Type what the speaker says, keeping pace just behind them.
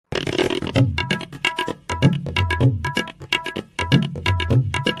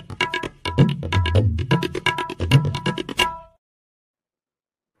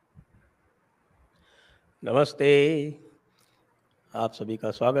नमस्ते, आप सभी का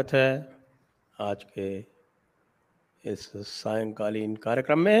स्वागत है आज के इस सायंकालीन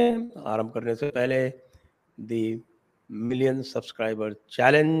कार्यक्रम में। आरंभ करने से पहले दी मिलियन सब्सक्राइबर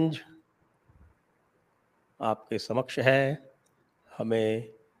चैलेंज आपके समक्ष है। हमें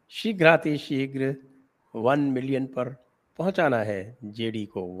शीघ्र 1 मिलियन पर पहुंचाना है, जेडी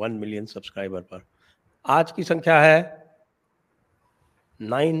को 1 मिलियन सब्सक्राइबर पर। आज की संख्या है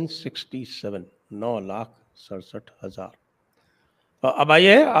 967, 9,67,000। तो अब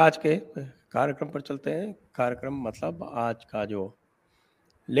आइए आज के कार्यक्रम पर चलते हैं। कार्यक्रम मतलब आज का जो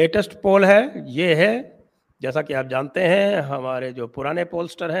लेटेस्ट पोल है ये है, जैसा कि आप जानते हैं हमारे जो पुराने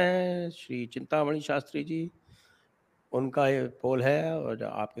पोलस्टर हैं श्री चिंतामणि शास्त्री जी, उनका ये पोल है और जो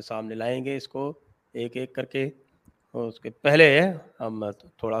आपके सामने लाएंगे इसको एक एक करके। और उसके पहले हम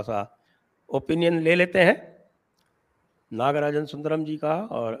थोड़ा सा ओपिनियन ले लेते हैं नागराजन सुंदरम जी का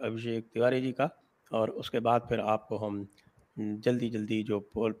और अभिषेक तिवारी जी का, और उसके बाद फिर आपको हम जल्दी जो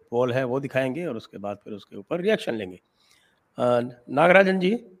पोल है वो दिखाएंगे और उसके बाद फिर उसके ऊपर रिएक्शन लेंगे। नागराजन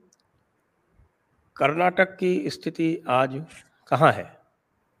जी, कर्नाटक की स्थिति आज कहाँ है?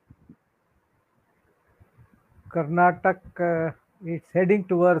 Karnataka it's heading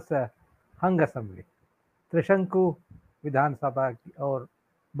towards hung assembly, त्रिशंकु विधानसभा की ओर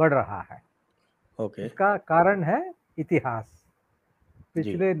बढ़ रहा है। ओके। इसका कारण है इतिहास। जी।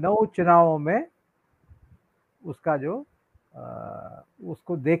 पिछले 9 चुनावों में उसका जो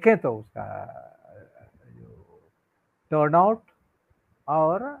उसको देखें तो उसका जो टर्नआउट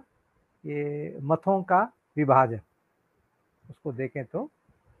और ये मतों का विभाजन उसको देखें तो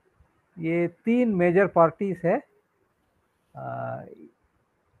ये 3 मेजर पार्टीज है।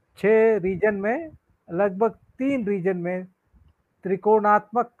 6 रीजन में लगभग 3 रीजन में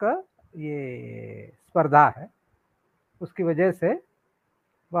त्रिकोणात्मक ये स्पर्धा है। उसकी वजह से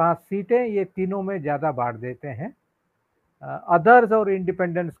वहाँ सीटें ये तीनों में ज़्यादा बांट देते हैं। अदर्स और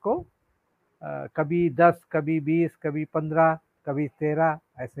इंडिपेंडेंट्स को कभी 10, कभी 20, कभी 15, कभी 13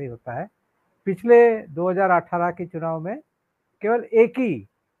 ऐसे ही होता है। पिछले 2018 के चुनाव में केवल एक ही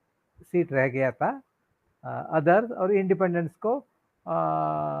सीट रह गया था अदर्स और इंडिपेंडेंट्स को।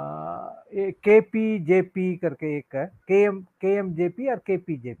 KPJP करके एक KMJP और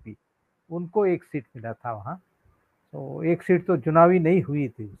KPJP, उनको एक सीट मिला था वहाँ। तो एक सीट तो चुनावी नहीं हुई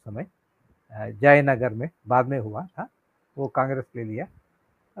थी उस समय, जयनगर में बाद में हुआ था, वो कांग्रेस ले लिया।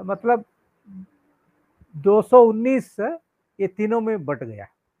 मतलब 219 ये तीनों में बट गया।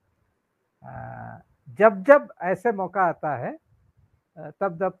 जब जब ऐसे मौका आता है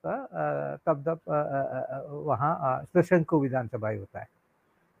तब वहाँ त्रिशंकु विधानसभा होता है।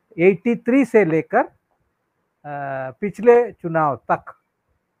 83 से लेकर पिछले चुनाव तक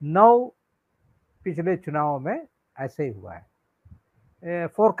 9 पिछले चुनावों में ऐसे ही हुआ है।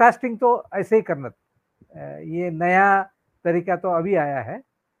 फोरकास्टिंग तो ऐसे ही करना, ये नया तरीका तो अभी आया है।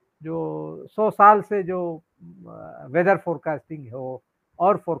 जो 100 साल से जो वेदर फोरकास्टिंग हो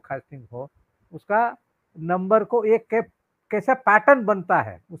और फोरकास्टिंग हो, उसका नंबर को एक कैसा पैटर्न बनता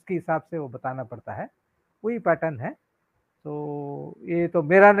है उसके हिसाब से वो बताना पड़ता है, वही पैटर्न है। तो ये तो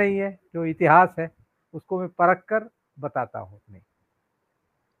मेरा नहीं है, जो इतिहास है उसको मैं परख कर बताता हूँ अपने।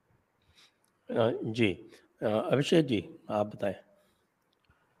 जी, अभिषेक जी आप बताएं।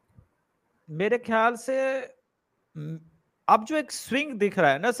 मेरे ख्याल से अब जो एक स्विंग दिख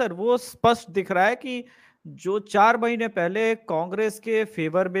रहा है ना सर, वो स्पष्ट दिख रहा है कि जो 4 महीने पहले कांग्रेस के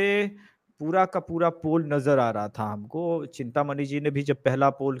फेवर में पूरा का पूरा पोल नजर आ रहा था हमको, चिंतामणि जी ने भी जब पहला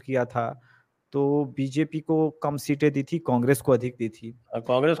पोल किया था तो बीजेपी को कम सीटें दी थी, कांग्रेस को अधिक दी थी।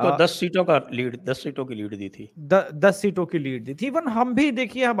 कांग्रेस को 10 सीटों का लीड, 10 सीटों की लीड दी थी। 10 सीटों की लीड दी थी। इवन हम भी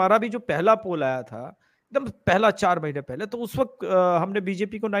देखिए, हमारा भी जो पहला पोल आया था एकदम पहला 4 महीने पहले, तो उस वक्त हमने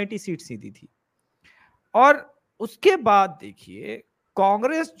बीजेपी को 90 सीट्स ही दी थी। और उसके बाद देखिए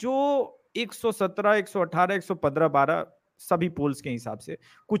कांग्रेस जो 117, 118, 115, 12 सभी पोल्स के हिसाब से,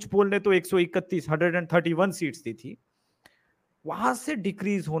 कुछ पोल ने तो 131, 131 सीट्स दी थी, वहां से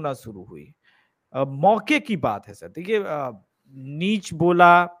डिक्रीज होना शुरू हुई। मौके की बात है सर। देखिए नीच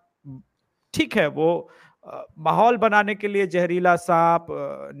बोला, ठीक है, वो माहौल बनाने के लिए जहरीला सांप,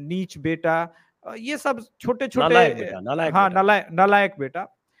 नीच बेटा, ये सब छोटे छोटे, नालायक बेटा,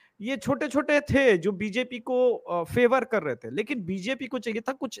 ये छोटे छोटे थे जो बीजेपी को फेवर कर रहे थे। लेकिन बीजेपी को चाहिए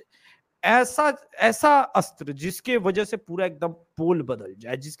था कुछ ऐसा अस्त्र जिसके वजह से पूरा एकदम पोल बदल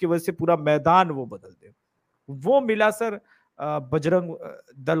जाए, जिसकी वजह से पूरा मैदान वो बदल दे। वो मिला सर बजरंग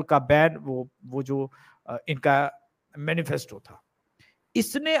दल का बैन, वो जो इनका मैनिफेस्टो था।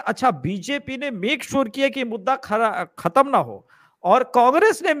 इसने, अच्छा बीजेपी ने मेक श्योर किया कि मुद्दा खत्म ना हो, और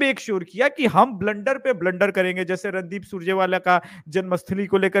कांग्रेस ने मेक श्योर किया कि हम ब्लंडर पे ब्लंडर करेंगे, जैसे रणदीप सुरजेवाला का जन्मस्थली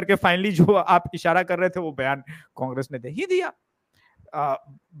को लेकर के फाइनली जो आप इशारा कर रहे थे वो बयान कांग्रेस ने दे ही दिया।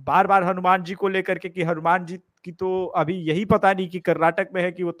 बार बार हनुमान जी को लेकर के कि हनुमान जी की तो अभी यही पता नहीं कि कर्नाटक में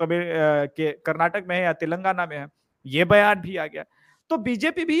है कि वो तमिल के कर्नाटक में है या तेलंगाना में है, ये बयान भी आ गया। तो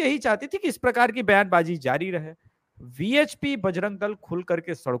बीजेपी भी यही चाहती थी कि इस प्रकार की बयानबाजी जारी रहे। वीएचपी बजरंग दल खुल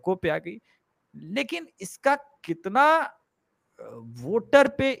करके सड़कों पे आ गई, लेकिन इसका कितना वोटर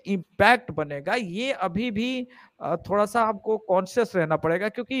पे इम्पैक्ट बनेगा ये अभी भी थोड़ा सा आपको कॉन्शियस रहना पड़ेगा,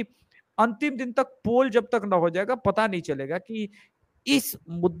 क्योंकि अंतिम दिन तक पोल जब तक ना हो जाएगा पता नहीं चलेगा कि इस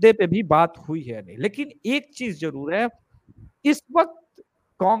मुद्दे पे भी बात हुई है नहीं। लेकिन एक चीज जरूर है, इस वक्त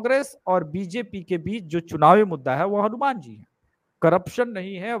कांग्रेस और बीजेपी के बीच जो चुनावी मुद्दा है वो हनुमान जी है, करप्शन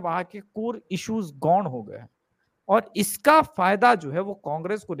नहीं है, वहां के कोर इश्यूज गौण हो गए हैं। और इसका फायदा जो है वो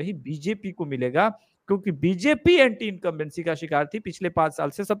कांग्रेस को नहीं बीजेपी को मिलेगा, क्योंकि बीजेपी एंटी इनकम्बेंसी का शिकार थी, पिछले 5 साल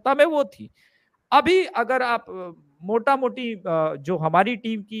से सत्ता में वो थी। अभी अगर आप मोटा मोटी जो हमारी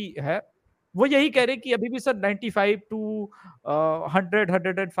टीम की है वो यही कह रहे कि अभी भी सर 95 टू 100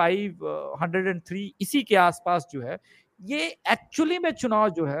 105 103 इसी के आसपास जो है, ये एक्चुअली में चुनाव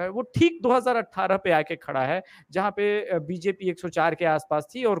जो है वो ठीक 2018 पे आके खड़ा है, जहां पे बीजेपी 104 के आसपास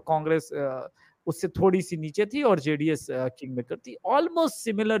थी और कांग्रेस उससे थोड़ी सी नीचे थी और जेडीएस किंग मेकर थी। ऑलमोस्ट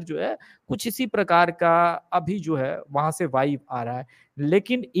सिमिलर जो है, कुछ इसी प्रकार का अभी जो है वहां से वाइब आ रहा है।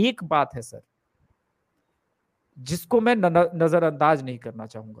 लेकिन एक बात है सर जिसको मैं नजरअंदाज नहीं करना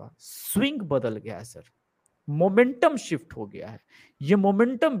चाहूंगा, स्विंग बदल गया है सर, मोमेंटम शिफ्ट हो गया है। ये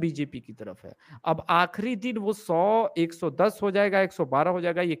मोमेंटम बीजेपी की तरफ है। अब आखिरी दिन वो 100 110 हो जाएगा, 112 हो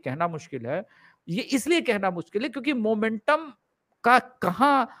जाएगा, ये कहना मुश्किल है। ये इसलिए कहना मुश्किल है क्योंकि मोमेंटम का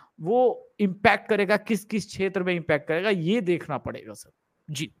कहां वो इंपैक्ट करेगा, किस किस क्षेत्र में इंपैक्ट करेगा, ये देखना पड़ेगा सर।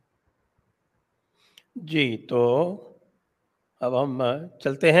 जी जी, तो अब हम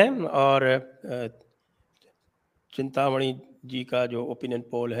चलते हैं और चिंतामणि जी का जो ओपिनियन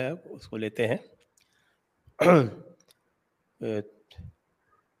पोल है उसको लेते हैं।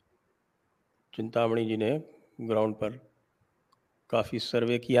 चिंतामणि जी ने ग्राउंड पर काफ़ी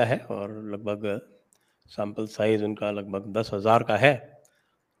सर्वे किया है और लगभग सैंपल साइज उनका लगभग 10,000 का है।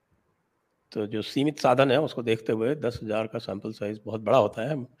 तो जो सीमित साधन है उसको देखते हुए 10,000 का सैंपल साइज बहुत बड़ा होता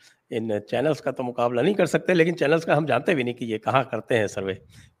है। हम इन चैनल्स का तो मुकाबला नहीं कर सकते, लेकिन चैनल्स का हम जानते भी नहीं कि ये कहाँ करते हैं सर्वे,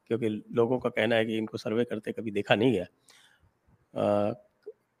 क्योंकि लोगों का कहना है कि इनको सर्वे करते कभी देखा नहीं गया।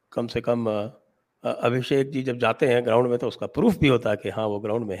 कम से कम अभिषेक जी जब जाते हैं ग्राउंड में तो उसका प्रूफ भी होता है कि हाँ वो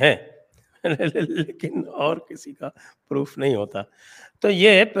ग्राउंड में है। लेकिन और किसी का प्रूफ नहीं होता। तो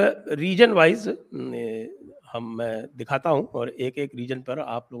ये रीजन वाइज मैं दिखाता हूँ और एक एक रीजन पर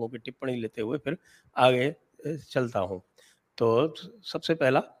आप लोगों की टिप्पणी लेते हुए फिर आगे चलता हूँ। तो सबसे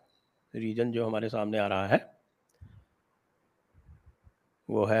पहला रीजन जो हमारे सामने आ रहा है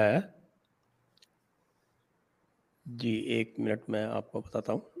वो है, जी 1 मिनट में आपको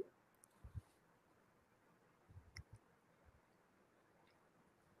बताता हूँ।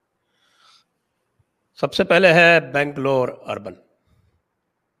 सबसे पहले है बेंगलोर अर्बन,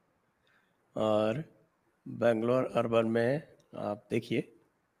 और बेंगलोर अर्बन में आप देखिए,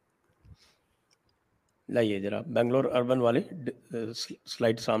 लाइए जरा बेंगलोर अर्बन वाली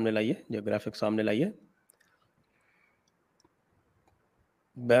स्लाइड सामने लाइए, जो ग्राफिक सामने लाइए।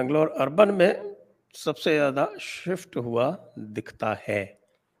 बेंगलोर अर्बन में सबसे ज़्यादा शिफ्ट हुआ दिखता है,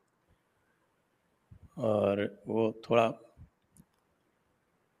 और वो थोड़ा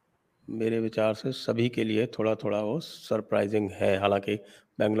मेरे विचार से सभी के लिए थोड़ा थोड़ा वो सरप्राइजिंग है। हालांकि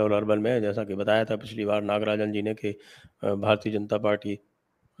बेंगलोर अर्बन में जैसा कि बताया था पिछली बार नागराजन जी ने कि भारतीय जनता पार्टी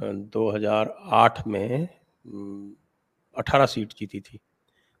 2008 में 18 सीट जीती थी,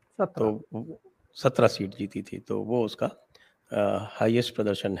 17 तो 17 सीट जीती थी, तो वो उसका हाईएस्ट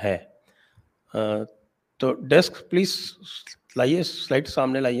प्रदर्शन है। तो डेस्क प्लीज लाइए, स्लाइड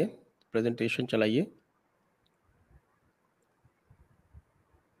सामने लाइए, प्रेजेंटेशन चलाइए।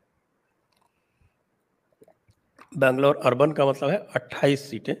 बेंगलोर अर्बन का मतलब है 28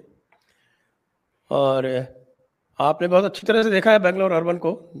 सीटें, और आपने बहुत अच्छी तरह से देखा है बेंगलोर अर्बन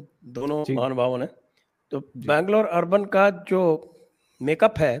को, दोनों महानुभावों ने। तो बेंगलोर अर्बन का जो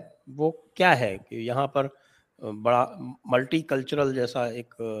मेकअप है वो क्या है कि यहाँ पर बड़ा मल्टी कल्चरल जैसा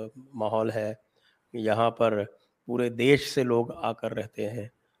एक माहौल है। यहाँ पर पूरे देश से लोग आकर रहते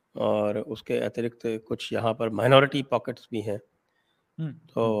हैं, और उसके अतिरिक्त कुछ यहाँ पर माइनॉरिटी पॉकेट्स भी हैं।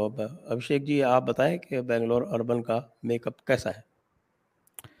 तो अभिषेक जी आप बताएं कि बेंगलोर अर्बन का मेकअप कैसा है।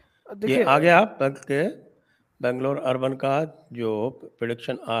 ये आ गया के बेंगलोर अर्बन का जो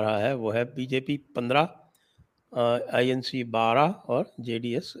प्रेडिक्शन आ रहा है वो है बीजेपी 15, आईएनसी 12 और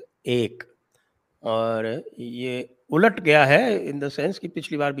जेडीएस 1, और ये उलट गया है, इन द सेंस कि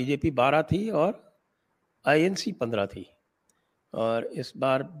पिछली बार बीजेपी 12 थी और आईएनसी 15 थी, और इस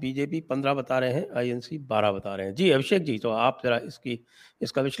बार बीजेपी 15 बता रहे हैं, आईएनसी 12 बता रहे हैं। जी अभिषेक जी, तो आप जरा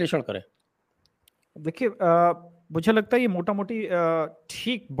इसका विश्लेषण करें। देखिए, मुझे लगता है ये मोटा मोटी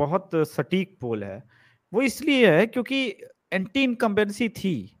ठीक, बहुत सटीक पोल है। वो इसलिए है क्योंकि एंटी इनकम्बेंसी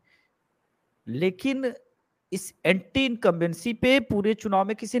थी, लेकिन इस एंटी इनकम्बेंसी पे पूरे चुनाव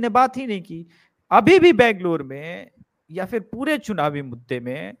में किसी ने बात ही नहीं की। अभी भी बेंगलोर में या फिर पूरे चुनावी मुद्दे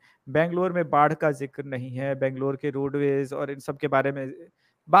में बेंगलोर में बाढ़ का जिक्र नहीं है, बेंगलोर के रोडवेज और इन सब के बारे में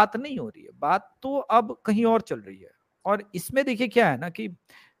बात नहीं हो रही है। बात तो अब कहीं और चल रही है। और इसमें देखिए क्या है ना कि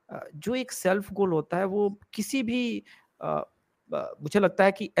जो एक सेल्फ गोल होता है वो किसी भी मुझे लगता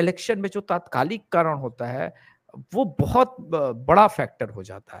है कि इलेक्शन में जो तात्कालिक कारण होता है वो बहुत बड़ा फैक्टर हो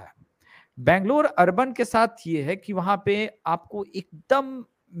जाता है। बेंगलोर अर्बन के साथ ये है कि वहां पे आपको एकदम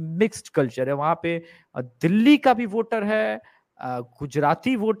मिक्स्ड कल्चर है। वहां पे दिल्ली का भी वोटर है,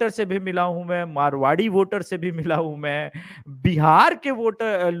 गुजराती वोटर से भी मिला हूं मैं, मारवाड़ी वोटर से भी मिला हूं मैं, बिहार के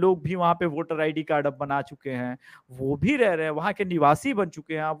वोटर लोग भी वहां पे वोटर आईडी कार्ड अब बना चुके हैं, वो भी रह रहे हैं, वहां के निवासी बन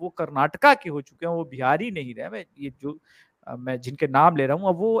चुके हैं। वो कर्नाटका के हो चुके हैं, वो बिहारी नहीं रहे। मैं जिनके नाम ले रहा हूं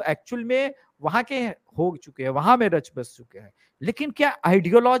अब वो एक्चुअल में वहां के हो चुके हैं, वहां में रच बस चुके हैं। लेकिन क्या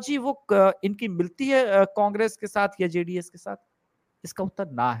आइडियोलॉजी वो इनकी मिलती है कांग्रेस के साथ या जेडीएस के साथ? इसका उत्तर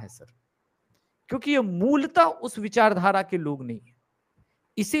ना है सर, क्योंकि ये मूलतः उस विचारधारा के लोग नहीं है।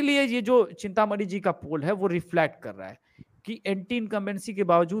 इसीलिए ये जो चिंतामणि जी का पोल है वो रिफ्लेक्ट कर रहा है कि एंटी इनकम्बेंसी के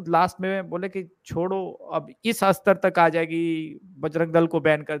बावजूद लास्ट में बोले कि छोड़ो, अब इस स्तर तक आ जाएगी, बजरंग दल को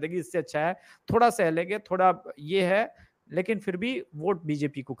बैन कर देगी, इससे अच्छा है थोड़ा सहलेंगे, थोड़ा ये है, लेकिन फिर भी वोट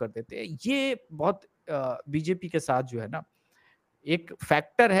बीजेपी को कर देते हैं। ये बहुत बीजेपी के साथ जो है ना एक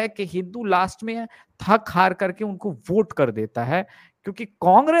फैक्टर है कि हिंदू लास्ट में थक हार करके उनको वोट कर देता है, क्योंकि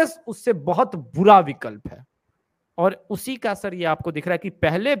कांग्रेस उससे बहुत बुरा विकल्प है। और उसी का असर ये आपको दिख रहा है कि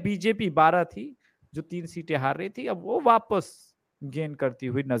पहले बीजेपी 12 थी जो 3 सीटें हार रही थी, अब वो वापस गेन करती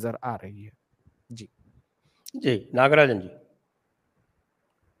हुई नजर आ रही है। जी जी नागराजन जी।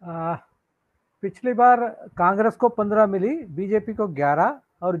 पिछली बार कांग्रेस को 15 मिली, बीजेपी को 11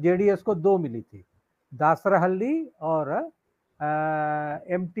 और जेडीएस को 2 मिली थी, दासरहल्ली और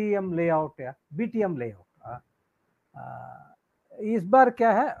एमटीएम लेआउट या बीटीएम लेआउट। इस बार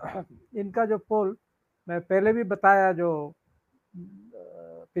क्या है, इनका जो पोल मैं पहले भी बताया, जो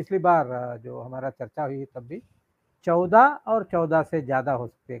पिछली बार जो हमारा चर्चा हुई तब भी 14 और 14 से ज़्यादा हो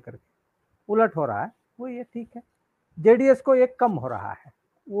सकते हैं करके उलट हो रहा है, वो ये ठीक है। जेडीएस को एक कम हो रहा है,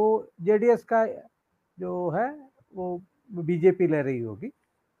 वो जेडीएस का जो है वो बीजेपी ले रही होगी,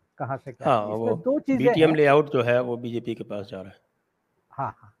 कहाँ से क्या। हाँ, इसमें वो दो चीजें बीटीएम हैं। लेआउट जो है वो बीजेपी के पास जा रहा है।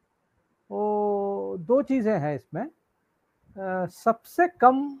 हाँ हाँ, वो दो चीजें हैं इसमें। सबसे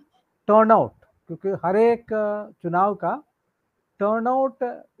कम टर्नआउट, क्योंकि हर एक चुनाव का टर्नआउट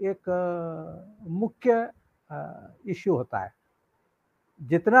एक मुख्य इश्यू होता है।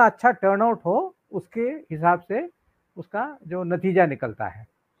 जितना अच्छा टर्नआउट हो उसके हिसाब से उसका जो नतीजा निकलता है।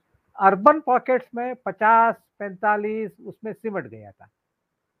 अर्बन पॉकेट्स में 50-45 उसमें सिमट गया था।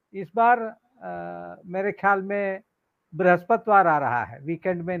 इस बार मेरे ख्याल में बृहस्पतिवार आ रहा है,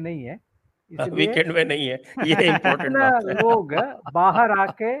 वीकेंड में नहीं है, इसलिए वीकेंड में नहीं है, ये इम्पोर्टेंट जितना बात है। लोग बाहर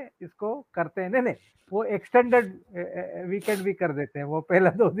आके इसको करते हैं, नहीं नहीं, वो एक्सटेंडेड वीकेंड भी कर देते हैं, वो पहला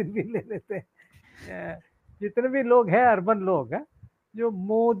 2 दिन भी ले लेते हैं। जितने भी लोग हैं अर्बन लोग हैं, जो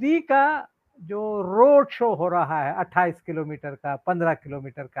मोदी का जो रोड शो हो रहा है 28 किलोमीटर का, 15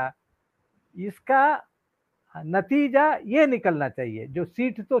 किलोमीटर का, इसका नतीजा ये निकलना चाहिए। जो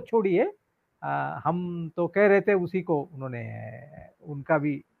सीट तो छोड़िए, हम तो कह रहे थे उसी को, उन्होंने उनका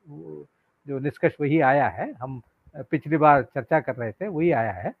भी जो निष्कर्ष वही आया है, हम पिछली बार चर्चा कर रहे थे वही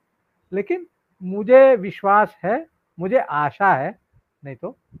आया है। लेकिन मुझे विश्वास है, मुझे आशा है, नहीं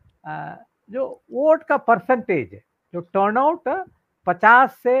तो जो वोट का परसेंटेज है, जो टर्नआउट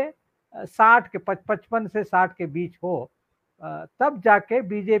 50 से 60 के 55 से 60 के बीच हो, तब जाके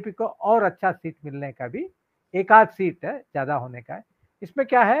बीजेपी को और अच्छा सीट मिलने का भी, एक आध सीट है ज्यादा होने का है। इसमें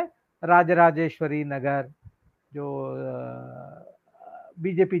क्या है, राजराजेश्वरी नगर जो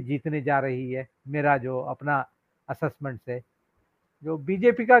बीजेपी जीतने जा रही है, मेरा जो अपना असेसमेंट से जो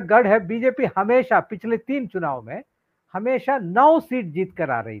बीजेपी का गढ़ है, बीजेपी हमेशा पिछले 3 चुनाव में हमेशा 9 सीट जीत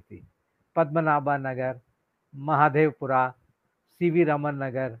कर आ रही थी। पद्मनाभा नगर, महादेवपुरा, सीवी रमन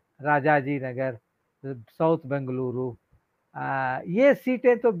नगर, राजाजी नगर, साउथ बेंगलुरु, ये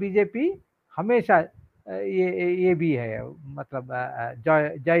सीटें तो बीजेपी हमेशा, ये भी है, मतलब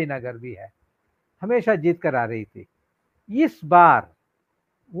जयनगर भी है, हमेशा जीत कर आ रही थी। इस बार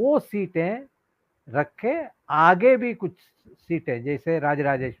वो सीटें रखे, आगे भी कुछ सीटें जैसे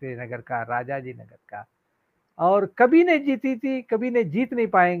राजराजेश्वरी नगर का, राजाजी नगर का, और कभी नहीं जीती थी, कभी नहीं जीत नहीं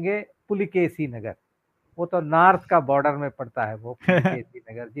पाएंगे पुलिकेशी नगर। वो तो नॉर्थ का बॉर्डर में पड़ता है, वो पुलिकेशी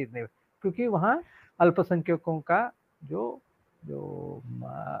नगर जीत नहीं, क्योंकि वहाँ अल्पसंख्यकों का जो जो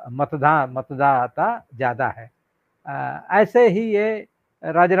मतदाता ज्यादा है। ऐसे ही ये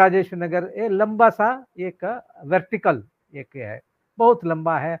राजराजेश्वर नगर ये लंबा सा एक वर्टिकल एक है, बहुत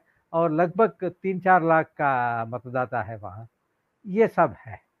लंबा है और लगभग 3-4 लाख का मतदाता है वहाँ। ये सब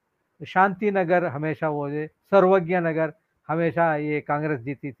है। शांति नगर हमेशा वो सर्वज्ञ नगर हमेशा ये कांग्रेस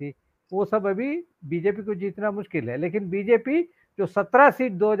जीती थी, वो सब अभी बीजेपी को जीतना मुश्किल है। लेकिन बीजेपी जो 17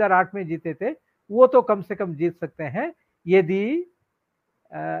 सीट 2008 में जीते थे वो तो कम से कम जीत सकते हैं यदि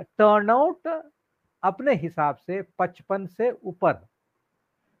टर्नआउट अपने हिसाब से 55 से ऊपर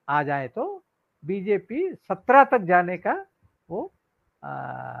आ जाए तो बीजेपी 17 तक जाने का वो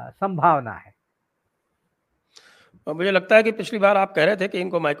संभावना है। और मुझे लगता है कि पिछली बार आप कह रहे थे कि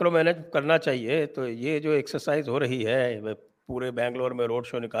इनको माइक्रो मैनेज करना चाहिए, तो ये जो एक्सरसाइज हो रही है पूरे बैंगलोर में रोड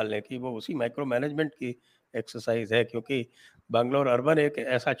शो निकालने की, वो उसी माइक्रो मैनेजमेंट की एक्सरसाइज है, क्योंकि बैंगलोर अर्बन एक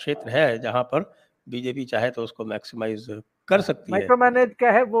ऐसा क्षेत्र है जहां पर बीजेपी चाहे तो उसको मैक्सिमाइज कर सकती है। माइक्रो मैनेज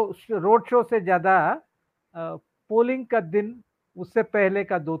क्या है, वो रोड शो से ज्यादा पोलिंग का दिन, उससे पहले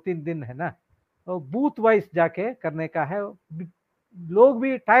का 2-3 दिन है ना, तो बूथ वाइज जाके करने का है। लोग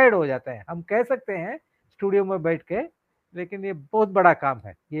भी टायर्ड हो जाते हैं, हम कह सकते हैं स्टूडियो में बैठ के, लेकिन ये बहुत बड़ा काम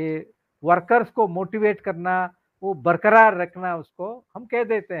है। ये वर्कर्स को मोटिवेट करना, वो बरकरार रखना, उसको हम कह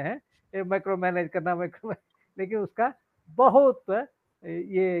देते हैं ये माइक्रो मैनेज करना, लेकिन उसका बहुत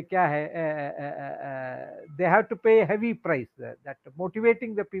ये क्या है, they have to pay a heavy price, that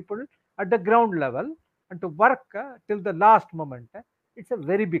motivating the people at the ground level and to work till the last moment. It's a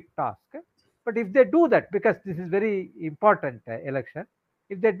very big task. But if they do that, because this is very important election,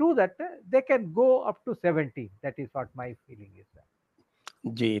 if they do that, they can go up to 70. That is what my feeling is.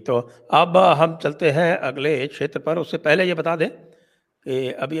 जी, तो अब हम चलते हैं अगले क्षेत्र पर। उससे पहले ये बता दें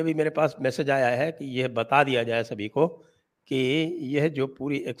कि अभी-अभी मेरे पास मैसेज आया है कि यह बता दिया जाए सभी को कि यह जो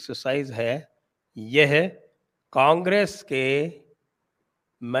पूरी एक्सरसाइज है, यह कांग्रेस के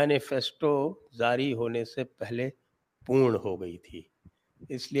मैनिफेस्टो जारी होने से पहले पूर्ण हो गई थी।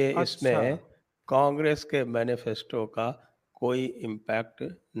 इसलिए इसमें कांग्रेस के मैनिफेस्टो का कोई इम्पैक्ट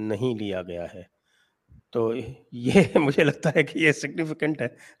नहीं लिया गया है। तो ये मुझे लगता है कि ये सिग्निफिकेंट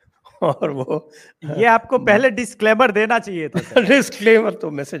है। और वो ये आपको पहले डिस्क्लेमर देना चाहिए था सर। डिस्क्लेमर तो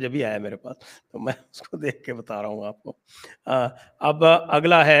मैसेज अभी आया मेरे पास, तो मैं उसको देख के बता रहा हूँ आपको। अब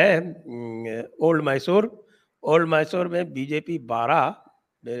अगला है ओल्ड मैसूर। ओल्ड मैसूर में बीजेपी 12,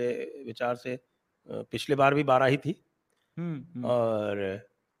 मेरे विचार से पिछले बार भी 12 ही थी, और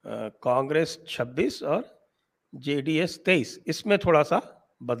कांग्रेस 26 और जेडीएस 23। इसमें थोड़ा सा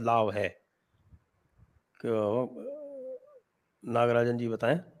बदलाव है। नागराजन जी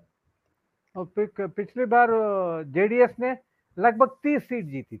बताएं। और पिछली बार जेडीएस ने लगभग 30 सीट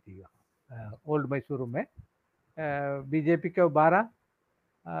जीती थी ओल्ड मैसूर में, बीजेपी को 12,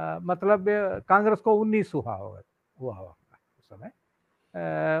 मतलब कांग्रेस को 19 हुआ उस समय।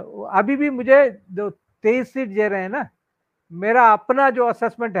 अभी भी मुझे जो 23 सीट दे रहे हैं ना, मेरा अपना जो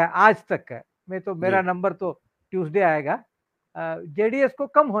असेसमेंट है आज तक है, मैं तो मेरा नंबर तो ट्यूसडे आएगा, जेडीएस को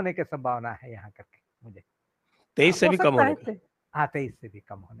कम होने की संभावना है यहाँ करके मुझे। 23 से भी कम होने का? हाँ, 23 से भी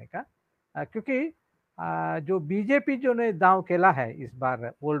कम होने का, क्योंकि जो बीजेपी जो ने दांव खेला है इस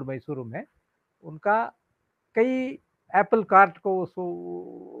बार ओल्ड मैसूर में, उनका कई एप्पल कार्ट को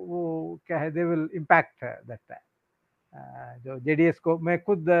वो क्या है, दे विल इम्पैक्ट दैट। जो जेडीएस को मैं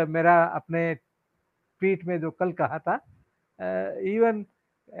खुद मेरा अपने ट्वीट में जो कल कहा था, even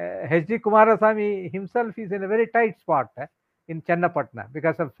HD. Kumaraswamy himself is in a very tight spot in Channapatna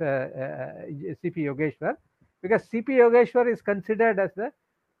because of C.P. Yogeshwar, because C.P. Yogeshwar is considered as the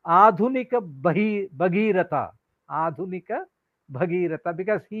Adhunika Bhagirath,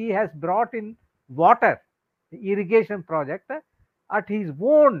 because he has brought in water irrigation project at his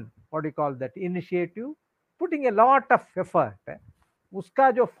own, what do you call that, initiative, putting a lot of effort.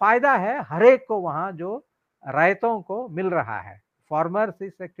 उसका जो फायदा है हर एक को वहां जो रायतों को मिल रहा है, farmers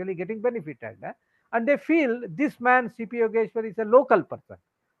is actually getting benefited, and they feel this man C.P. Yogeshwar is a local person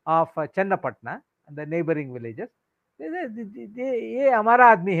of Channapatna and the neighboring villages. ये हमारा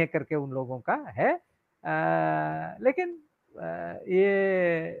आदमी है करके उन लोगों का है। लेकिन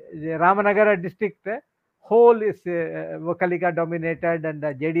ये Ramnagar district whole is Vokalika dominated and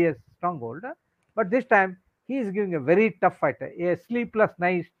JDS stronghold, but this time he is giving a very tough fight, a sleepless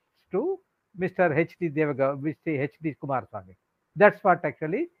night to Mr. H.D. Kumaraswamy. That's what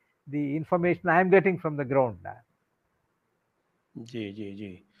actually the information I am getting from the ground. जी जी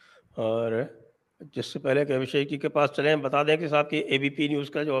जी। और जिससे पहले कि अभिषेक जी के पास चले, बता दें कि साहब की एबीपी न्यूज़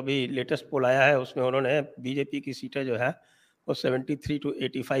का जो अभी लेटेस्ट पोल आया है उसमें उन्होंने बीजेपी की सीटें जो है वो 73 to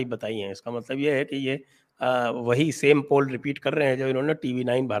 85 बताई हैं। इसका मतलब ये है कि ये वही सेम पोल रिपीट कर रहे हैं जो इन्होंने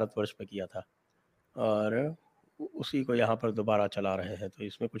TV9 भारतवर्ष पे किया था, और उसी को यहाँ पर दोबारा चला रहे हैं, तो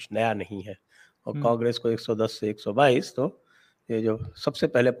इसमें कुछ नया नहीं है। और कांग्रेस को 110 से 122, तो ये जो सबसे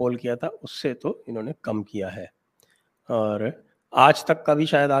पहले पोल किया था उससे तो इन्होंने कम किया है। और आज तक का भी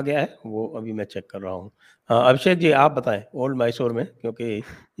शायद आ गया है, वो अभी मैं चेक कर रहा हूँ। अभिषेक जी आप बताएं ओल्ड मैसूर में, क्योंकि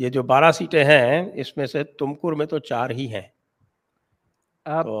ये जो 12 सीटें हैं इसमें से तुमकुर में तो 4 ही हैं।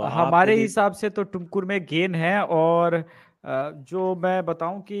 अब तो हमारे आपके हिसाब से तो तुमकुर में गेन है, और जो मैं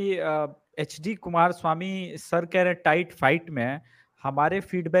बताऊं कि HD कुमार स्वामी सर कह रहे टाइट फाइट में है। हमारे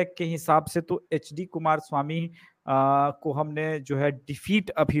फीडबैक के हिसाब से तो HD कुमार स्वामी को हमने जो है डिफीट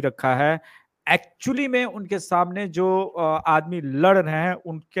अभी रखा है। एक्चुअली में उनके सामने जो आदमी लड़ रहे हैं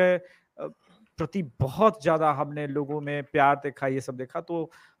उनके प्रति बहुत ज्यादा हमने लोगों में प्यार देखा, ये सब देखा,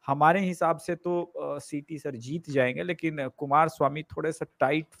 तो हमारे हिसाब से तो सीटी सर जीत जाएंगे, लेकिन कुमार स्वामी थोड़े सा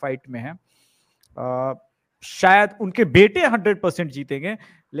टाइट फाइट में है। शायद उनके बेटे 100% जीतेंगे,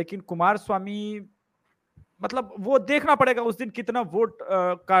 लेकिन कुमार स्वामी मतलब वो देखना पड़ेगा उस दिन कितना वोट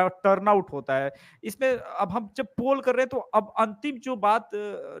का टर्नआउट होता है इसमें। अब हम जब पोल कर रहे हैं तो अब अंतिम जो बात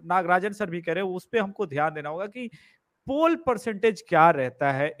नागराजन सर भी कह रहे हैं उस पर हमको ध्यान देना होगा कि पोल परसेंटेज क्या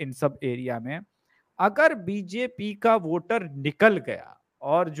रहता है इन सब एरिया में। अगर बीजेपी का वोटर निकल गया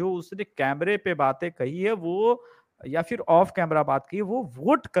और जो उसने कैमरे पे बातें कही है वो, या फिर ऑफ कैमरा बात की वो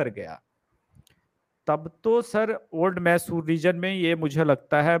वोट कर गया, तब तो सर ओल्ड मैसूर रीजन में ये मुझे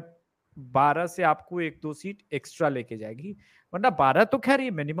लगता है 12 से आपको 1-2 सीट एक्स्ट्रा लेके जाएगी, वरना 12 तो खैर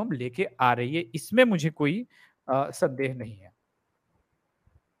ये मिनिमम लेके आ रही है, इसमें मुझे कोई संदेह नहीं है।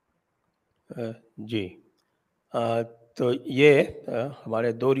 जी तो ये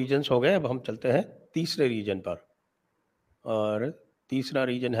हमारे 2 रीजन्स हो गए। अब हम चलते हैं तीसरे रीजन पर, और तीसरा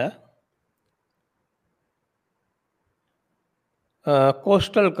रीजन है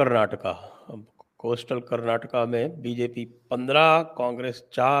कोस्टल कर्नाटका। अब कोस्टल कर्नाटका में बीजेपी 15, कांग्रेस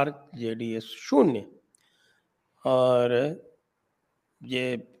 4, JDS 0। और ये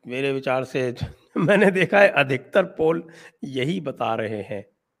मेरे विचार से मैंने देखा है अधिकतर पोल यही बता रहे हैं,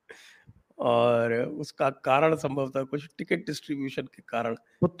 और उसका कारण संभवतः कुछ टिकट डिस्ट्रीब्यूशन के कारण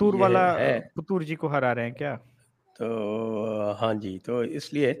पुत्तूर ये वाला है। पुत्तूर जी को हरा रहे हैं क्या? तो हाँ जी, तो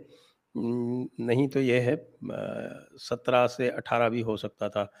इसलिए नहीं तो ये है 17 से 18 भी हो सकता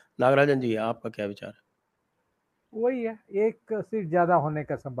था। नागराजन जी आपका क्या विचार है? वही है, एक सीट ज्यादा होने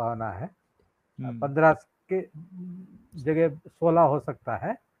का संभावना है। 15 के जगह 16 हो सकता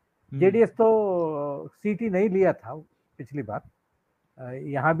है। जेडीएस तो सीट ही नहीं लिया था पिछली बार,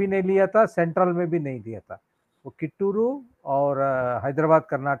 यहाँ भी नहीं लिया था, सेंट्रल में भी नहीं लिया था। वो किट्टूरू और हैदराबाद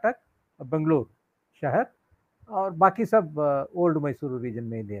कर्नाटक, बेंगलुरु शहर और बाकी सब ओल्ड मैसूर रीजन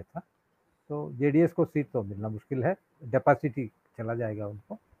में ही लिया था। तो जेडीएस को सीट तो मिलना मुश्किल है, डेपासिटी चला जाएगा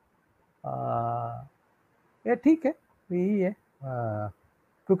उनको। ये ठीक है, यही है,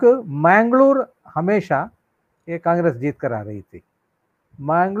 क्योंकि मैंगलोर हमेशा ये कांग्रेस जीत कर आ रही थी।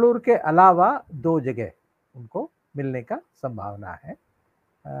 मैंगलोर के अलावा 2 जगह उनको मिलने का संभावना है।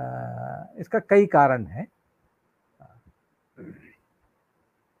 इसका कई कारण है।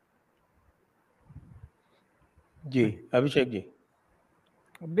 जी अभिषेक जी।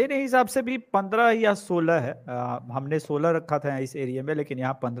 मेरे हिसाब से भी 15 या 16 है। हमने 16 रखा था इस एरिया में, लेकिन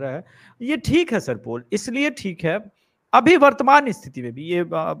यहाँ 15 है। ये ठीक है सर पोल, इसलिए ठीक है अभी वर्तमान स्थिति में भी ये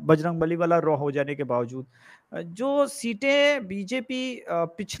बजरंगबली वाला रॉ हो जाने के बावजूद जो सीटें बीजेपी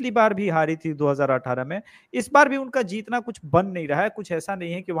पिछली बार भी हारी थी 2018 में, इस बार भी उनका जीतना कुछ बन नहीं रहा है। कुछ ऐसा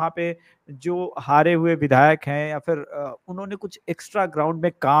नहीं है कि वहां पे जो हारे हुए विधायक हैं या फिर उन्होंने कुछ एक्स्ट्रा ग्राउंड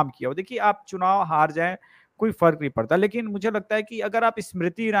में काम किया हो। देखिए आप चुनाव हार जाएं कोई फर्क नहीं पड़ता, लेकिन मुझे लगता है कि अगर आप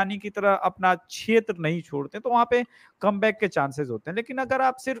स्मृति ईरानी की तरह अपना क्षेत्र नहीं छोड़ते तो वहां पे कमबैक के चांसेस होते हैं। लेकिन अगर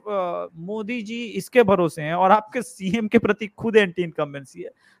आप सिर्फ मोदी जी इसके भरोसे हैं और आपके सीएम के प्रति खुद एंटी इनकम्बेंसी है,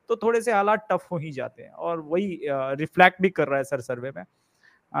 तो थोड़े से हालात टफ हो ही जाते हैं, और वही रिफ्लेक्ट भी कर रहा है सर सर्वे में।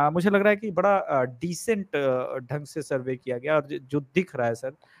 मुझे लग रहा है कि बड़ा डिसेंट ढंग से सर्वे किया गया, और जो दिख रहा है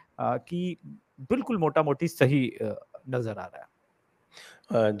सर कि बिल्कुल मोटा मोटी सही नजर आ रहा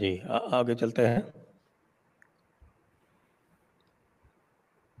है। जी आगे चलते हैं।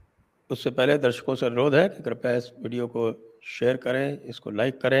 उससे पहले दर्शकों से अनुरोध है कि कृपया इस वीडियो को शेयर करें, इसको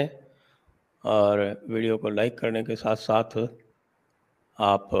लाइक करें, और वीडियो को लाइक करने के साथ साथ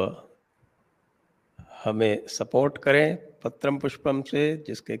आप हमें सपोर्ट करें पत्रम पुष्पम से,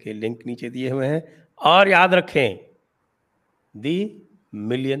 जिसके के लिंक नीचे दिए हुए हैं। और याद रखें दी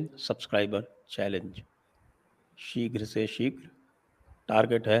मिलियन सब्सक्राइबर चैलेंज शीघ्र से शीघ्र,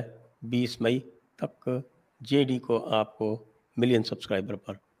 टारगेट है 20 मई तक जेडी को आपको मिलियन सब्सक्राइबर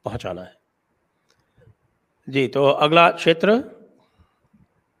पर पहुंचाना है। जी, तो अगला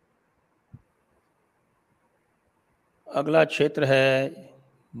क्षेत्र है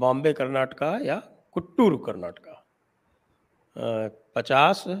बॉम्बे कर्नाटका या कुट्टूर कर्नाटका।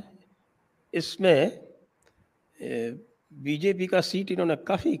 50, इसमें बीजेपी का सीट इन्होंने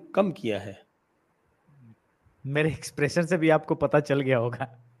काफी कम किया है। मेरे एक्सप्रेशन से भी आपको पता चल गया होगा।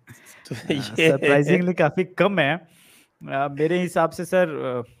 तो ये सरप्राइजिंगली काफी कम है। मेरे हिसाब से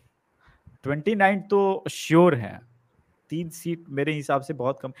सर 29 तो श्योर है, 3 सीट मेरे हिसाब से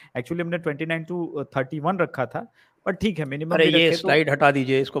बहुत कम। एक्चुअली हमने 29 to 31 रखा था, पर ठीक है मिनिमम अरे भी ये रखे तो। स्लाइड हटा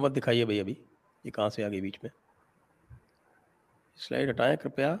दीजिए, इसको मत दिखाइए भाई, अभी ये कहाँ से आ गई बीच में। स्लाइड हटाएं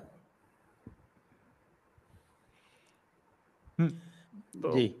कृपया।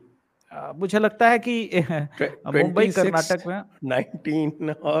 तो जी, मुझे लगता है कि मुंबई 26, कर्नाटक में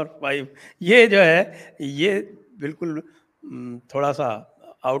 19 और 5, ये जो है ये बिल्कुल थोड़ा सा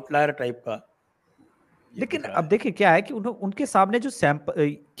आउटलायर टाइप का ये लेकिन दिख रहा अब है। देखिए क्या है कि उनके सामने जो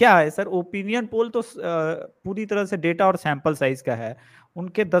सैंपल क्या है सर, ओपिनियन पोल तो पूरी तरह से डेटा और सैंपल साइज का है।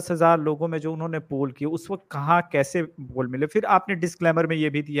 उनके 10,000 लोगों में जो उन्होंने पोल किए उस वक्त कहाँ कैसे पोल मिले। फिर आपने डिस्क्लेमर में ये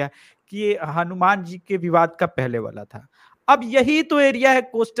भी दिया कि ये हनुमान जी के विवाद का पहले वाला था। अब यही तो एरिया है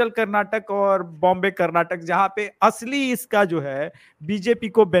कोस्टल कर्नाटक और बॉम्बे कर्नाटक जहां पे असली इसका जो है बीजेपी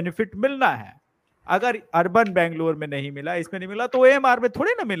को बेनिफिट मिलना है। अगर अर्बन बेंगलोर में नहीं मिला, इसमें नहीं मिला, तो ओएमआर में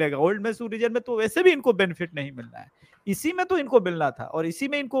थोड़े ना मिलेगा। ओल्ड मैसूर रीजन में तो वैसे भी इनको बेनिफिट नहीं मिलना है, इसी में तो इनको मिलना था और इसी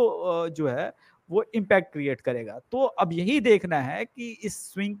में इनको जो है वो इम्पैक्ट क्रिएट करेगा। तो अब यही देखना है कि इस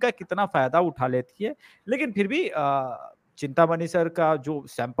स्विंग का कितना फायदा उठा लेती है। लेकिन फिर भी चिंतामणि सर का जो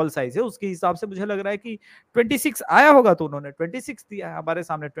सैंपल साइज है उसके हिसाब से मुझे लग रहा है कि 26 आया होगा, तो उन्होंने 26 दिया है। हमारे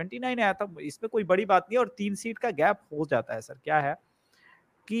सामने 29 आया था, इसमें कोई बड़ी बात नहीं है। और 3 सीट का गैप हो जाता है सर, क्या है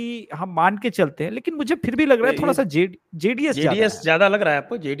कि हम मान के चलते हैं, लेकिन मुझे फिर भी लग रहा है थोड़ा सा जेडीएस ज्यादा है। ज्यादा लग रहा है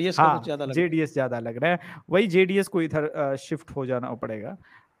आपको? जेडीएस का कुछ हाँ, ज्यादा लग रहा है? जेडीएस ज्यादा लग रहा है। वही जेडीएस को इधर शिफ्ट हो जाना पड़ेगा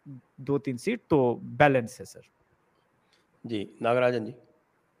 2-3 सीट, तो बैलेंस है सर। जी, नागराजन जी।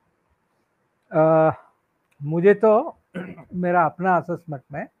 मुझे तो मेरा अपना असेसमेंट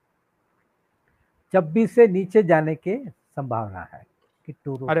में 26 से नीचे जाने की संभावना है कि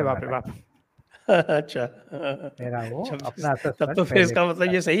टूरू अरे बाप रे कर्नाटक। बाप। अच्छा, मेरा वो 26, अपना तब असेसमेंट तो फिर पहले इसका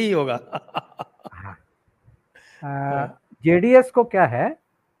मतलब ये सही ही होगा। हाँ, जेडीएस को क्या है,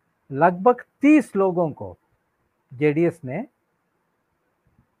 लगभग 30 लोगों को जेडीएस ने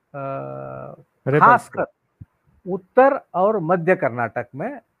खासकर उत्तर और मध्य कर्नाटक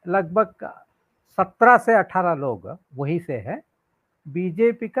में लगभग 17 से 18 लोग वहीं से है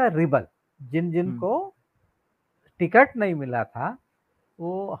बीजेपी का रिबल। जिनको टिकट नहीं मिला था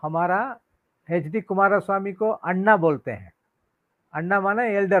वो हमारा एचडी कुमारस्वामी को अन्ना बोलते हैं। अन्ना माना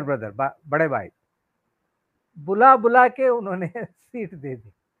एल्डर ब्रदर, बड़े भाई। बुला बुला के उन्होंने सीट दे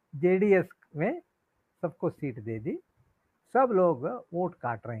दी जेडीएस में, सबको सीट दे दी। सब लोग वोट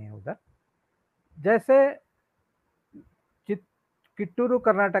काट रहे हैं उधर। जैसे किट्टूरू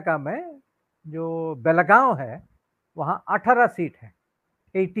कर्नाटका में जो बेलगांव है वहाँ 18 सीट है,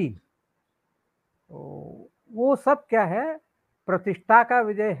 18। तो वो सब क्या है, प्रतिष्ठा का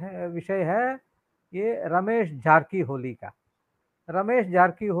विषय है ये रमेश जारकीहोली का। रमेश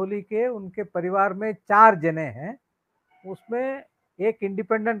जारकीहोली के उनके परिवार में 4 जने हैं, उसमें एक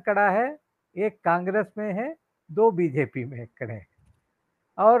इंडिपेंडेंट खड़ा है, एक कांग्रेस में है, 2 बीजेपी में खड़े हैं।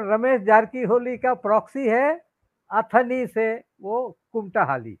 और रमेश जारकीहोली का प्रॉक्सी है अथनी से वो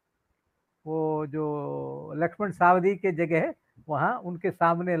कुमटाहाली, वो जो लक्ष्मण सावदी के जगह है वहाँ उनके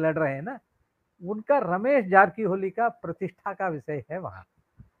सामने लड़ रहे हैं ना, उनका रमेश जारकीहोली का प्रतिष्ठा का विषय है वहाँ।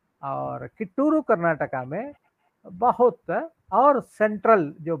 और किट्टूरू कर्नाटका में बहुत, और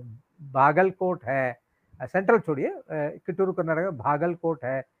सेंट्रल जो बागलकोट है, सेंट्रल छोड़िए, किट्टूरू कर्नाटक में बागलकोट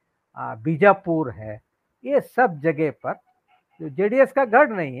है, बीजापुर है, ये सब जगह पर जो जेडीएस का गढ़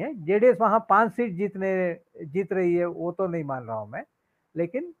नहीं है। जेडीएस वहाँ 5 सीट जीत रही है, वो तो नहीं मान रहा हूँ मैं,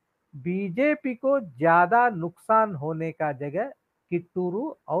 लेकिन बीजेपी को ज्यादा नुकसान होने का जगह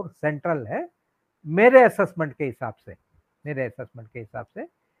किट्टूरू और सेंट्रल है मेरे असेसमेंट के हिसाब से।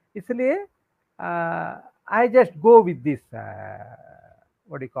 इसलिए I just go with this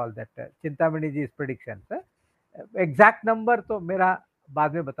what you call that Chintamani ji prediction. Exact number तो मेरा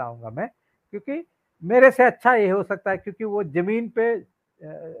बाद में बताऊंगा मैं, क्योंकि मेरे से अच्छा ये हो सकता है, क्योंकि वो जमीन पे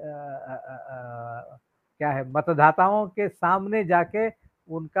क्या है, मतदाताओं के सामने जाके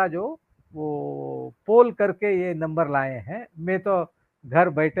उनका जो वो पोल करके ये नंबर लाए हैं। मैं तो घर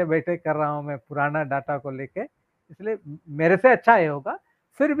बैठे बैठे कर रहा हूँ मैं पुराना डाटा को लेके, इसलिए मेरे से अच्छा ये होगा।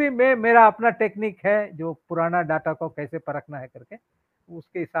 फिर भी मेरा अपना टेक्निक है जो पुराना डाटा को कैसे परखना है करके,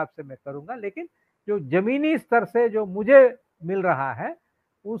 उसके हिसाब से मैं करूंगा। लेकिन जो जमीनी स्तर से जो मुझे मिल रहा है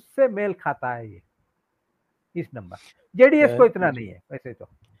उससे मेल खाता है ये इस नंबर। जेडीएस को इतना नहीं है वैसे तो।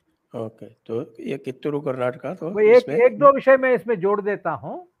 ओके, तो ये कित्तूरू कर्नाटका तो एक दो विषय मैं इसमें जोड़ देता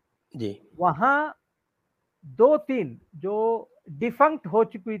हूं जी। वहां 2-3 जो डिफंक्ट हो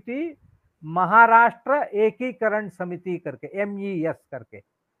चुकी थी महाराष्ट्र एकीकरण समिति करके, MES करके,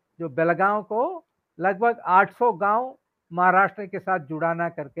 जो बेलगांव को लगभग 800 गांव महाराष्ट्र के साथ जुड़ाना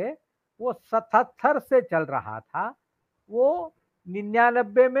करके वो 77 से चल रहा था। वो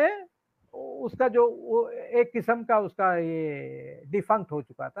 99 में उसका जो वो एक किस्म का उसका ये डिफंक्ट हो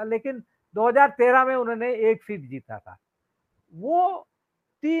चुका था, लेकिन 2013 में उन्होंने एक सीट जीता था। वो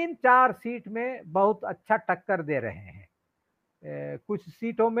 3-4 सीट में बहुत अच्छा टक्कर दे रहे हैं। कुछ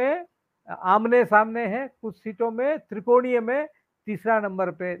सीटों में आमने सामने है, कुछ सीटों में त्रिकोणीय में तीसरा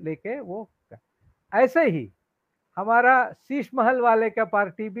नंबर पे लेके वो। ऐसे ही हमारा शीश महल वाले का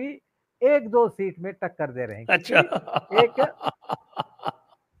पार्टी भी 1-2 सीट में टक्कर दे रहे हैं। अच्छा। एक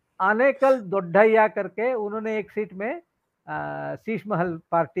आनेकल दोड्डैया करके उन्होंने एक सीट में शीश महल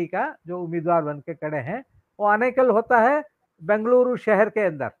पार्टी का जो उम्मीदवार बन के खड़े हैं, वो आनेकल होता है बेंगलुरु शहर के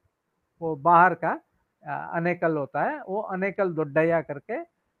अंदर, वो बाहर का अनेकल होता है, वो अनेकल दोड्डैया करके,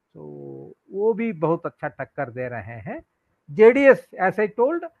 तो वो भी बहुत अच्छा टक्कर दे रहे हैं। JDS as I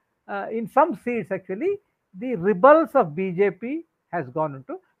told in some seats actually the rebels of BJP has gone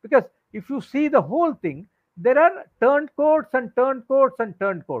into, because if you see the whole thing there are turncoats and turncoats and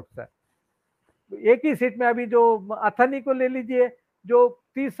turncoats. एक ही सीट में अभी जो अथनी को ले लीजिए, जो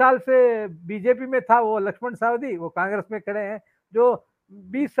 30 साल से बीजेपी में था वो लक्ष्मण सावदी, वो कांग्रेस में खड़े हैं। जो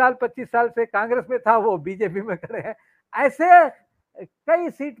 20 साल 25 साल से कांग्रेस में था वो बीजेपी में खड़े हैं। ऐसे कई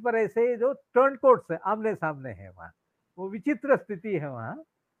सीट पर ऐसे जो टर्नकोट्स आमने सामने है, वहाँ वो विचित्र स्थिति है वहाँ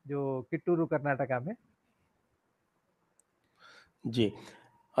जो कित्तूरू कर्नाटका में। जी,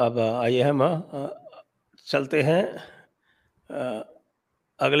 अब आइए हम चलते हैं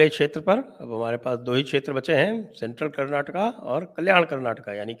अगले क्षेत्र पर। अब हमारे पास 2 ही क्षेत्र बचे हैं, सेंट्रल कर्नाटका और कल्याण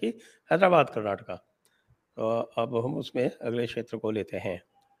कर्नाटका, यानी कि हैदराबाद कर्नाटका। तो अब हम उसमें अगले क्षेत्र को लेते हैं।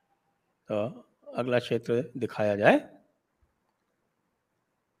 तो अगला क्षेत्र दिखाया जाए।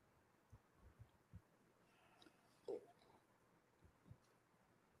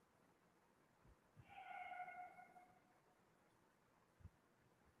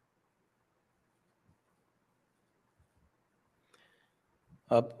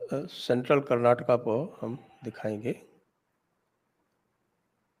 अब सेंट्रल कर्नाटका को हम दिखाएंगे।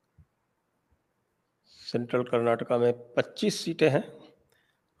 सेंट्रल कर्नाटका में 25 सीटें हैं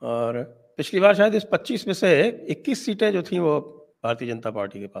और पिछली बार शायद इस 25 में से 21 सीटें जो थी वो भारतीय जनता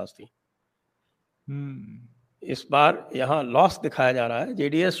पार्टी के पास थी। इस बार यहाँ लॉस दिखाया जा रहा है।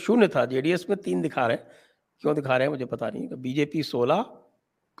 जेडीएस 0 था, जेडीएस में 3 दिखा रहे हैं। क्यों दिखा रहे हैं मुझे पता नहीं। तो बीजेपी 16,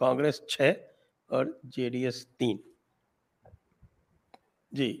 कांग्रेस 6 और जेडीएस 3।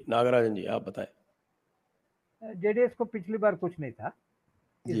 जी नागराजन जी, आप बताएं। जेडीएस को पिछली बार कुछ नहीं था,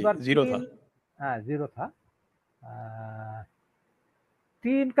 इस बार 0 था। हाँ 0 था।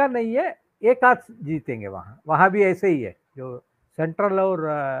 3 का नहीं है, एक आध जीतेंगे वहाँ भी ऐसे ही है। जो सेंट्रल और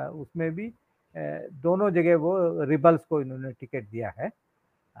उसमें भी दोनों जगह वो रिबल्स को इन्होंने टिकट दिया है।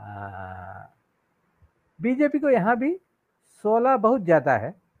 बीजेपी को यहाँ भी 16 बहुत ज़्यादा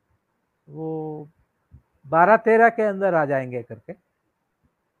है, वो 12-13 के अंदर आ जाएंगे करके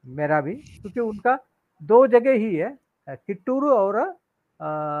मेरा भी, क्योंकि उनका 2 जगह ही है, कित्तूरू और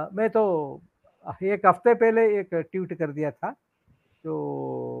मैं तो एक हफ्ते पहले एक ट्वीट कर दिया था।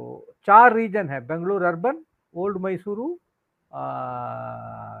 जो 4 रीजन है, बेंगलुरु अर्बन, ओल्ड मैसूरू,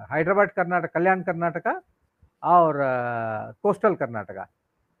 हैदराबाद कर्नाटक, कल्याण कर्नाटका और कोस्टल कर्नाटका,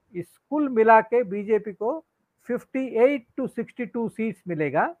 इस कुल मिला के बीजेपी को 58 to 62 सीट्स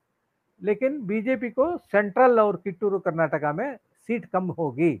मिलेगा। लेकिन बीजेपी को सेंट्रल और कित्तूरू कर्नाटका में सीट कम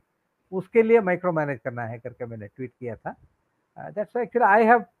होगी, उसके लिए माइक्रो मैनेज करना है करके मैंने ट्वीट किया था। That's actually I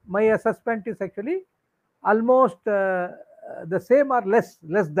have my assessment is actually almost the same or less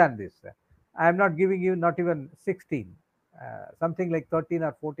than this. I am not giving you not even 16, something like 13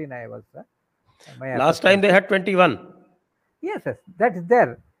 or 14 I was. Last time they had 21. Yes, that is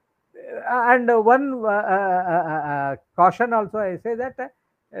there. And one caution also I say that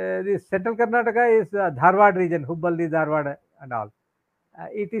this central Karnataka is Dharwad region, Hubballi, Dharwad and all.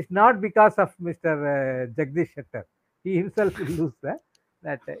 It is not because of Mr. Jagdish Shettar. He himself will lose that.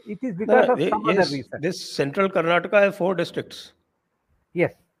 It is because of some other reason. This central Karnataka has 4 districts.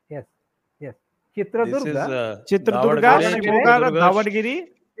 Yes. Chitradurga, Davangere,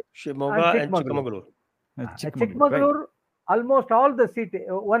 Shimoga and Chikmagalur. Chikmagalur, almost all the city,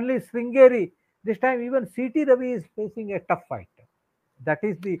 only Sringeri. This time even CT Ravi is facing a tough fight. That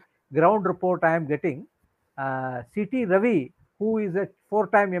is the ground report I am getting, C.T. Ravi, who is a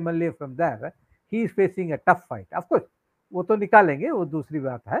 4-time MLA from there, he is facing a tough fight. Of course, वो तो निकालेंगे, वो दूसरी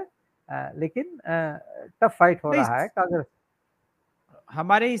बात है, लेकिन tough fight हो रहा है कांग्रेस।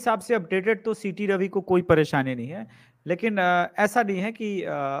 हमारे हिसाब से अपडेटेड तो सीटी रवि को कोई परेशानी नहीं है, लेकिन ऐसा नहीं है कि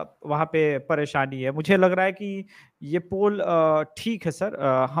वहाँ पे परेशानी है। मुझे लग रहा है कि ये पोल ठीक है सर।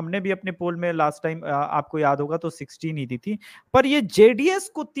 हमने भी अपने पोल में लास्ट टाइम आपको याद होगा तो 16 ही दी थी, पर ये जेडीएस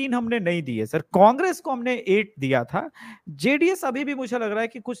को 3 हमने नहीं दिए सर, कांग्रेस को हमने 8 दिया था। जेडीएस अभी भी मुझे लग रहा है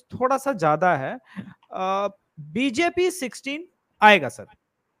कि कुछ थोड़ा सा ज्यादा है। बीजेपी 16 आएगा सर,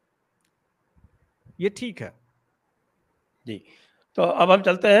 ये ठीक है जी। तो अब हम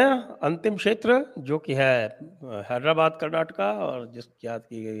चलते हैं अंतिम क्षेत्र, जो कि है हैदराबाद कर्नाटका, और जिसकी याद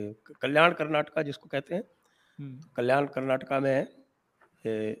की गई कल्याण कर्नाटका जिसको कहते हैं। तो कल्याण कर्नाटका में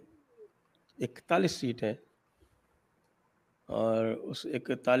 41 सीट है, और उस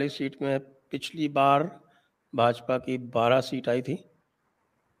 41 सीट में पिछली बार भाजपा की 12 सीट आई थी।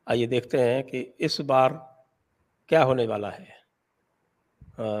 आइए देखते हैं कि इस बार क्या होने वाला है।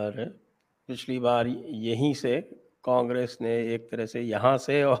 और पिछली बार यहीं से कांग्रेस ने एक तरह से यहाँ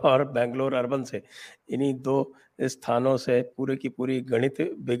से और बेंगलोर अर्बन से, इन्हीं 2 स्थानों से पूरी की पूरी गणित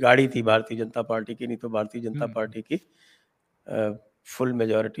बिगाड़ी थी भारतीय जनता पार्टी की। नहीं तो भारतीय जनता पार्टी की फुल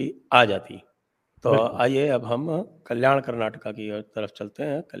मेजॉरिटी आ जाती। तो आइए अब हम कल्याण कर्नाटका की तरफ चलते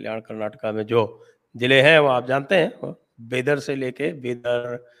हैं। कल्याण कर्नाटका में जो जिले हैं वो आप जानते हैं, बेदर से लेके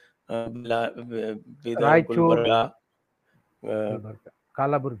बेदर, गुलबर्गा,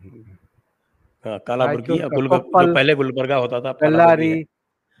 कालाबुर्गी, कालाबुर्गी, कोप्पल, जो पहले गुलबर्गा होता था, बेल्लारी,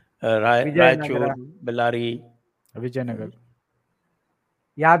 रायचूर, बेल्लारी, विजयनगर,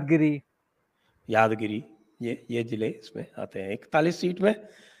 यादगिरी, ये जिले इसमें आते हैं। 41 सीट में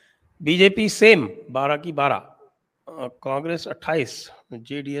बीजेपी सेम 12 की 12, कांग्रेस 28,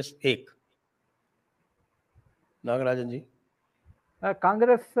 जेडीएस 1। नागराजन जी।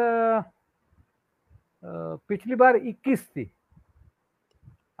 कांग्रेस पिछली बार 21 थी,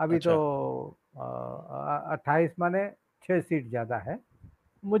 अभी अच्छा। तो 28 माने 6 सीट ज्यादा है।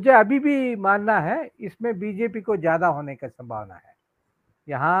 मुझे अभी भी मानना है इसमें बीजेपी को ज्यादा होने की संभावना है।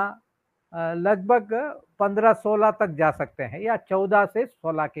 यहाँ लगभग 15-16 तक जा सकते हैं, या 14 से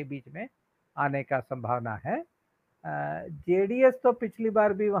 16 के बीच में आने का संभावना है। जेडीएस तो पिछली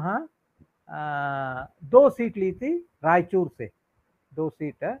बार भी वहाँ 2 सीट ली थी, रायचूर से 2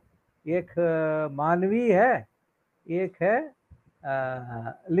 सीट है, एक मानवी है, एक है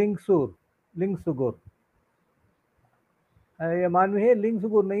लिंगसुगुर। ये मानवी है,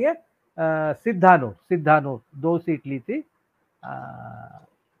 लिंगसुगुर नहीं है, सिद्धानूर 2 सीट ली थी।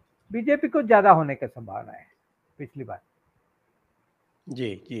 बीजेपी को ज्यादा होने की संभावना है पिछली बार।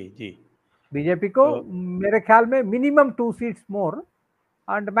 जी। बीजेपी को मेरे ख्याल में minimum 2 seats more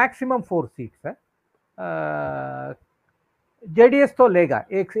and maximum 4 seats है। जेडीएस तो लेगा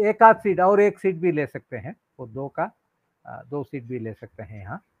एक आध सीट, और 1 सीट भी ले सकते हैं, वो 2 सीट भी ले सकते हैं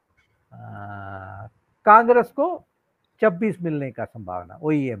यहाँ। कांग्रेस को 26 मिलने का संभावना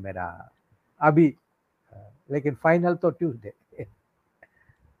वही है मेरा अभी, लेकिन फाइनल तो ट्यूसडे।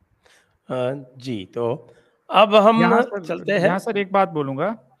 जी, तो अब हम चलते हैं। यहाँ सर एक बात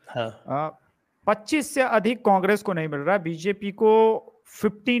बोलूंगा, हाँ। 25 से अधिक कांग्रेस को नहीं मिल रहा, बीजेपी को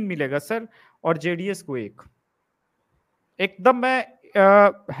 15 मिलेगा सर, और जेडीएस को 1। एकदम मैं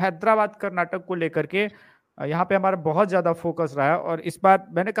हैदराबाद कर्नाटक को लेकर के यहाँ पे हमारा बहुत ज्यादा फोकस रहा है, और इस बार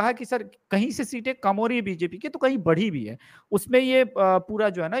मैंने कहा कि सर कहीं से सीटें कम हो रही है बीजेपी की तो कहीं बढ़ी भी है। उसमें ये पूरा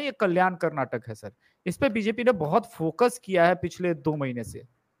जो है ना, ये कल्याण कर्नाटक है सर, इस पे बीजेपी ने बहुत फोकस किया है पिछले 2 महीने से।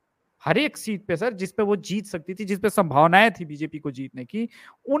 हर एक सीट पे सर जिसपे वो जीत सकती थी, जिसपे संभावनाएं थी बीजेपी को जीतने की,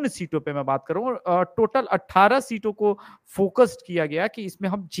 उन सीटों पे मैं बात कर रहा हूँ। टोटल 18 सीटों को फोकस्ड किया गया कि इसमें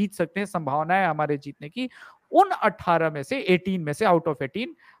हम जीत सकते हैं, संभावनाएं हमारे जीतने की। उन 18 में से 18 में से out of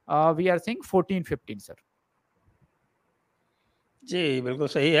 18 we are saying 14-15 sir. जी बिल्कुल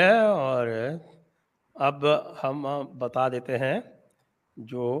सही है। और अब हम बता देते हैं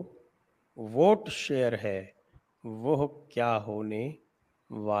जो वोट शेयर है वो क्या होने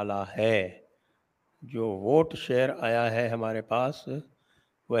वाला है। जो वोट शेयर आया है हमारे पास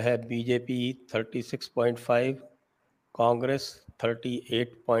वह है बीजेपी 36.5, कांग्रेस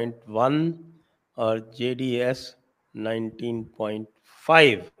 38.1 और जेडीएस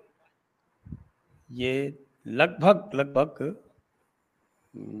 19.5। ये लगभग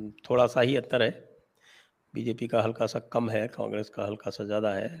थोड़ा सा ही अंतर है। बीजेपी का हल्का सा कम है, कांग्रेस का हल्का सा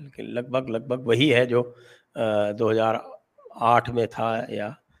ज़्यादा है, लेकिन लगभग वही है जो 2008 में था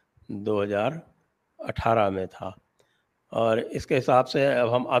या 2018 में था। और इसके हिसाब से अब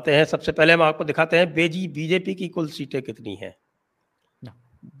हम आते हैं, सबसे पहले हम आपको दिखाते हैं बीजेपी की कुल सीटें कितनी हैं।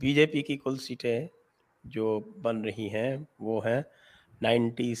 बीजेपी की कुल सीटें जो बन रही हैं वो हैं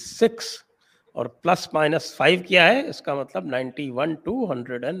 96 और प्लस माइनस 5 किया है, इसका मतलब 91 to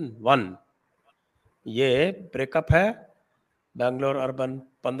 101। ये ब्रेकअप है। Bangalore urban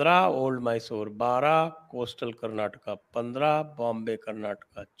 15, old Mysore 12, coastal Karnataka 15, Bombay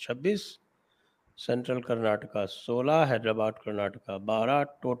Karnataka 26, central Karnataka 16, Hyderabad Karnataka 12,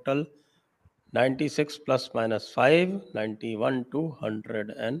 total 96 plus minus 5, 91 to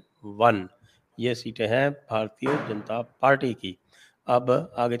 101। ये सीटें हैं भारतीय जनता पार्टी की।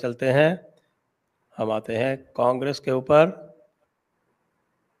 अब आगे चलते हैं, हम आते हैं कांग्रेस के ऊपर।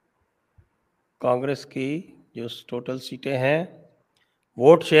 कांग्रेस की जो टोटल सीटें हैं,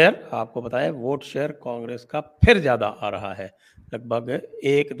 वोट शेयर आपको बताएं, वोट शेयर कांग्रेस का फिर ज़्यादा आ रहा है, लगभग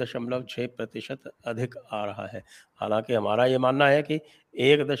 1.6% अधिक आ रहा है। हालांकि हमारा ये मानना है कि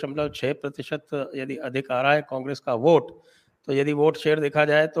 1.6% यदि अधिक आ रहा है कांग्रेस का वोट, तो यदि वोट शेयर देखा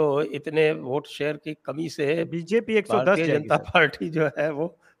जाए तो इतने वोट शेयर की कमी से बीजेपी 110 भारतीय जाएगी जनता सर। पार्टी जो है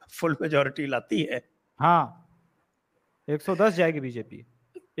वो फुल मेजॉरिटी लाती है। हाँ 110 जाएगी बीजेपी,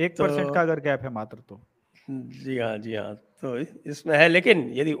 1% तो का अगर गैप है मात्र तो। जी हाँ, जी हाँ, तो इसमें है।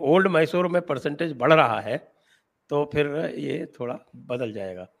 लेकिन यदि ओल्ड मैसूर में परसेंटेज बढ़ रहा है तो फिर ये थोड़ा बदल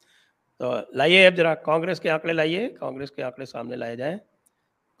जाएगा। तो लाइए अब जरा कांग्रेस के आंकड़े लाइए, कांग्रेस के आंकड़े सामने लाए जाएं।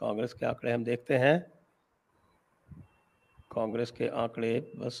 कांग्रेस के आंकड़े हम देखते हैं। कांग्रेस के आंकड़े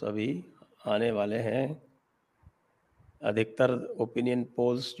बस अभी आने वाले हैं। अधिकतर ओपिनियन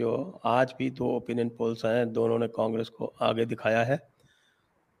पोल्स, जो आज भी 2 ओपिनियन पोल्स हैं, दोनों ने कांग्रेस को आगे दिखाया है।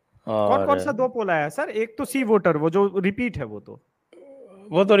 कौन कौन सा और 2 पोल आया है सर? एक तो सी वोटर, वो जो रिपीट है, वो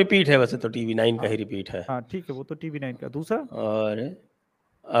तो रिपीट है, वैसे तो टीवी 9 का हाँ ही रिपीट है। हाँ ठीक है, वो तो टीवी 9 का। दूसरा और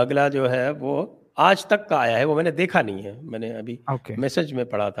अगला जो है वो आज तक का आया है, वो मैंने देखा नहीं है, मैंने अभी ओके। मैसेज में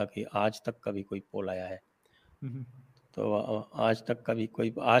पढ़ा था कि आज तक का भी कोई पोल आया है। तो आज तक का भी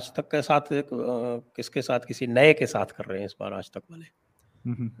कोई, आज तक के साथ किसके साथ, किसी नए के साथ कर रहे हैं इस बार आज तक वाले।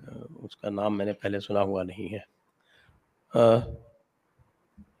 उसका नाम मैंने पहले सुना हुआ नहीं है।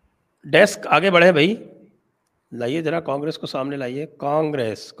 डेस्क आगे बढ़े भाई, लाइए जरा कांग्रेस को सामने लाइए।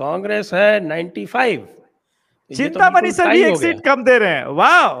 कांग्रेस है 95। ये तो चिंतामणि बिल्कुल सर भी टाई एक हो गया। सीट कम दे रहे हैं,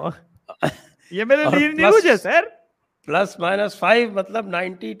 वाह ये मेरे और लिए न्यूज है सर। प्लस माइनस 5 मतलब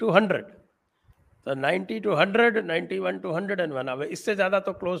 90 to 100। तो 90 to 100, 91 to 101। अब इससे ज़्यादा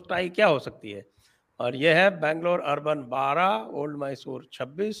तो क्लोज टाई क्या हो सकती है। और यह है Bangalore urban 12, old Mysore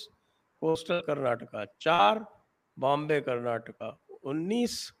 26, coastal Karnataka 4, Bombay Karnataka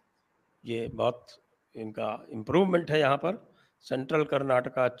 19। ये बहुत इनका इम्प्रूवमेंट है यहाँ पर। सेंट्रल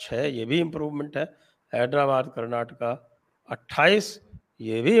कर्नाटका 6, ये भी इम्प्रूवमेंट है। हैदराबाद कर्नाटका 28,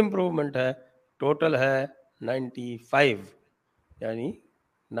 ये भी इम्प्रूवमेंट है। टोटल है 95, यानी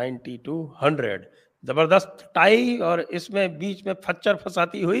 90 to 100। जबरदस्त टाई। और इसमें बीच में फच्चर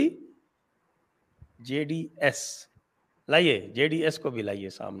फसाती हुई जेडीएस। लाइए जेडीएस को भी लाइए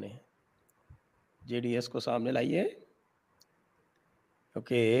सामने, जेडीएस को सामने लाइए,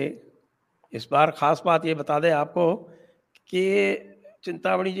 क्योंकि इस बार खास बात ये बता दें आपको कि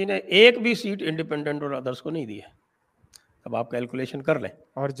चिंतामणि जी ने एक भी सीट इंडिपेंडेंट और अदर्स को नहीं दी है। अब आप कैलकुलेशन कर लें।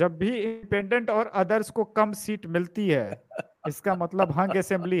 और जब भी इंडिपेंडेंट और अदर्स को कम सीट मिलती है इसका मतलब हंग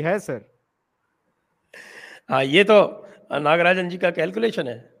असेंबली है सर। हाँ, ये तो नागराजन जी का कैलकुलेशन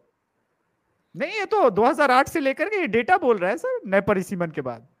है। नहीं, ये तो 2008 से लेकर के डेटा बोल रहा है सर, नए परिसीमन के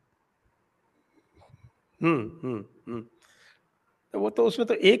बाद। तो वो तो उसमें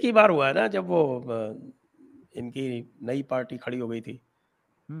तो एक ही बार हुआ है ना, जब वो इनकी नई पार्टी खड़ी हो गई थी।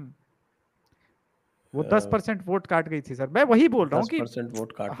 वो 10% वोट काट गई थी सर। मैं वही बोल रहा हूँ कि 10%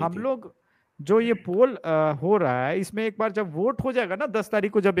 वोट काट गई हम थी। लोग जो ये पोल हो रहा है, इसमें एक बार जब वोट हो जाएगा ना 10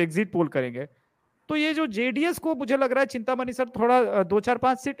 तारीख को, जब एग्जिट पोल करेंगे, तो ये जो जेडीएस को मुझे लग रहा है चिंतामणि सर थोड़ा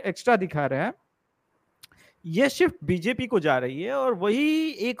 2-4-5 सीट एक्स्ट्रा दिखा रहे हैं, ये शिफ्ट बीजेपी को जा रही है। और वही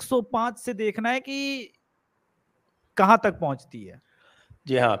 105 से देखना है कि कहां तक पहुंचती है।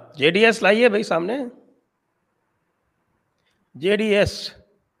 जी हाँ, जेडीएस लाइए भाई सामने। जेडीएस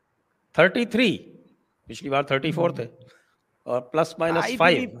 33, पिछली बार 34 थे, और प्लस माइनस आई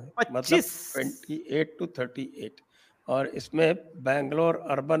 5 बिलीव मतलब 25। 28 to 38। और इसमें बेंगलोर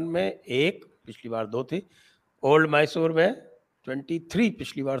अर्बन में 1, पिछली बार 2 थी। ओल्ड मैसूर में 23,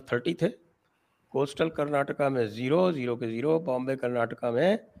 पिछली बार 30 थे। कोस्टल कर्नाटका में 0, 0 के 0। बॉम्बे कर्नाटका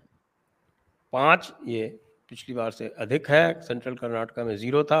में 5, ये पिछली बार से अधिक है। सेंट्रल कर्नाटका में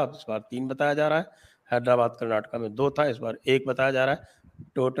 0 था, इस बार 3 बताया जा रहा है। हैदराबाद कर्नाटका में 2 था, इस बार 1 बताया जा रहा है।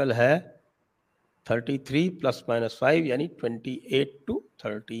 टोटल है 33 प्लस माइनस 5, यानी 28 to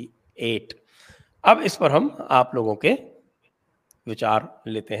 38। अब इस पर हम आप लोगों के विचार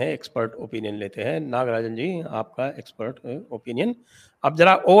लेते हैं, एक्सपर्ट ओपिनियन लेते हैं। नागराजन जी, आपका एक्सपर्ट ओपिनियन अब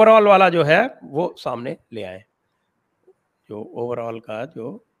जरा ओवरऑल वाला जो है वो सामने ले आए, जो ओवरऑल का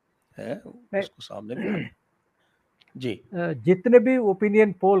जो है उसको सामने ले आए जी। जितने भी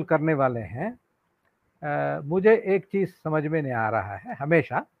ओपिनियन पोल करने वाले हैं, मुझे एक चीज समझ में नहीं आ रहा है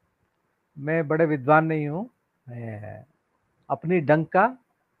हमेशा। मैं बड़े विद्वान नहीं हूँ, अपनी डंक का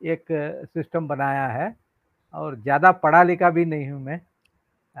एक सिस्टम बनाया है और ज़्यादा पढ़ा लिखा भी नहीं हूँ मैं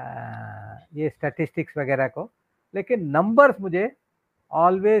ये स्टैटिस्टिक्स वगैरह को, लेकिन नंबर्स मुझे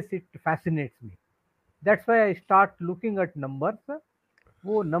always it fascinates me, that's why I start looking at numbers.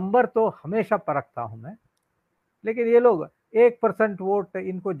 वो नंबर तो हमेशा परखता हूँ मैं, लेकिन ये लोग 1% वोट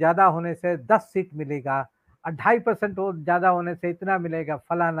इनको ज़्यादा होने से 10 सीट मिलेगा, 2.5% वोट ज़्यादा होने से इतना मिलेगा,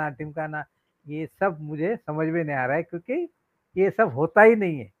 फलाना टिमकाना, ये सब मुझे समझ में नहीं आ रहा है, क्योंकि ये सब होता ही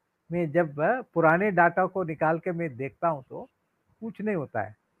नहीं है। मैं जब पुराने डाटा को निकाल के मैं देखता हूँ तो कुछ नहीं होता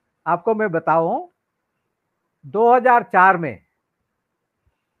है। आपको मैं बताऊं, 2004 में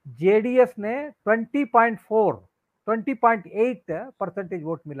जेडीएस ने 20.8%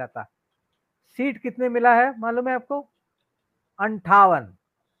 वोट मिला था। सीट कितने मिला है मालूम है आपको?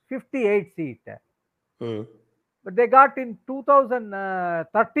 58 सीट है। But they got in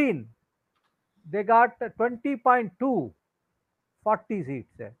 2013 they got 20.2 40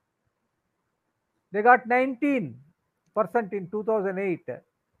 seats. They got 19% in 2008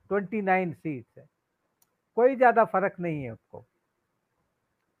 29 seats. कोई ज्यादा फर्क नहीं है उसको।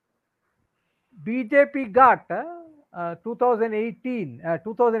 BJP got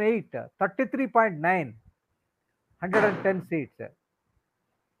 2008 33.9 110 seats.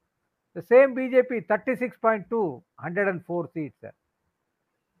 The same BJP 36.2 104 seats.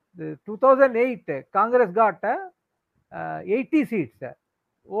 The 2008 Congress got 80 seats.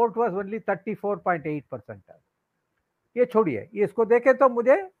 Vote was only 34.8%. ये छोड़िए, ये इसको देखे तो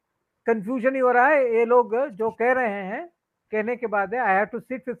मुझे कंफ्यूजन ही हो रहा है। ये लोग जो कह रहे हैं, कहने के बाद I have to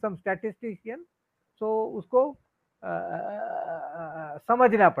sit with some statistician, तो उसको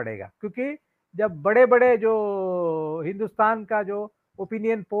समझना पड़ेगा, क्योंकि जब बड़े बड़े जो हिंदुस्तान का जो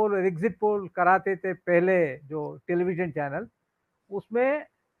ओपिनियन पोल और एग्जिट पोल कराते थे पहले जो टेलीविजन चैनल, उसमें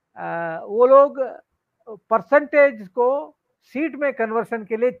वो लोग परसेंटेज को सीट में कन्वर्शन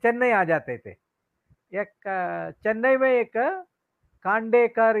के लिए चेन्नई आ जाते थे। एक चेन्नई में एक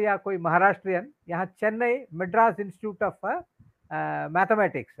कांडेकर या कोई महाराष्ट्रियन, यहाँ Chennai Madras institute of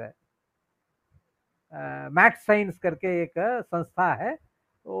mathematics है, मैथ्स साइंस करके एक संस्था है,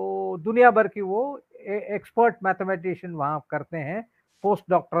 तो दुनिया भर की वो एक्सपर्ट मैथमेटिशियन वहाँ करते हैं, पोस्ट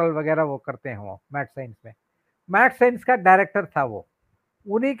डॉक्टरल वगैरह वो करते हैं वो मैथ साइंस में। मैथ साइंस का डायरेक्टर था वो,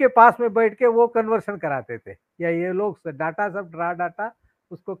 उन्हीं के पास में बैठ के वो कन्वर्शन कराते थे, या ये लोग डाटा सब ड्रा डाटा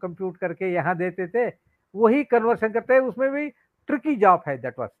उसको कंप्यूट करके यहाँ देते थे, वही कन्वर्शन करते हैं। उसमें भी ट्रिकी जॉब है,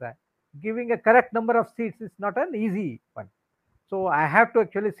 that was giving a correct number of seats is not an easy one, so I have to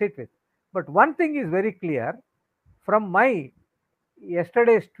actually sit with. But one thing is very clear from my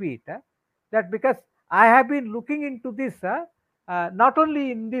yesterday's tweet, that because I have been looking into this not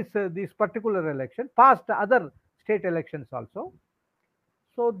only in this particular election, past other state elections also.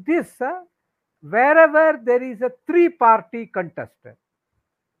 So this wherever there is a three-party contest,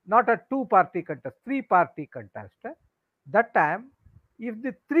 not a two-party contest, three-party contest, that time if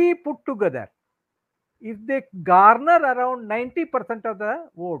the three put together, if they garner around 90% of the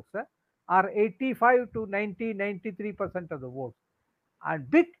votes, or 85 to 90, 93% of the votes, and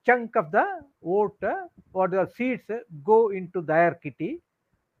big chunk of the vote or the seats go into their kitty,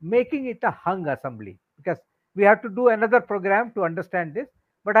 making it a hung assembly. Because we have to do another program to understand this,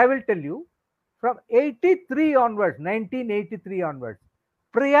 but I will tell you, from 83 onwards, 1983 onwards,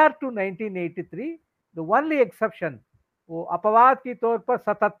 prior to 1983, the only exception, वो अपवाद की तौर पर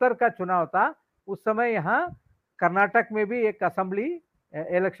 77 का चुनाव था, उस समय यहाँ कर्नाटक में भी एक असेंबली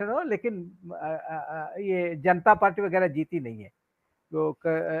इलेक्शन हो, लेकिन ये जनता पार्टी वगैरह जीती नहीं है। जो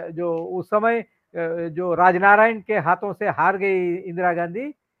उस समय जो राजनारायण के हाथों से हार गई इंदिरा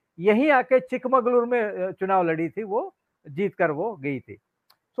गांधी, यहीं आके चिकमगलुरु में चुनाव लड़ी थी, वो जीत कर वो गई थी।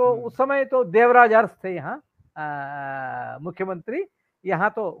 तो उस समय तो देवराज अरस थे यहाँ मुख्यमंत्री, यहाँ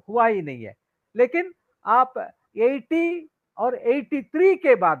तो हुआ ही नहीं है। लेकिन आप 80 और 83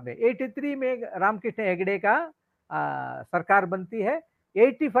 के बाद में, 83 में रामकृष्ण हेगड़े का सरकार बनती है,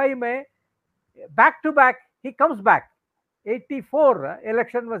 85 में back to back he comes back. 84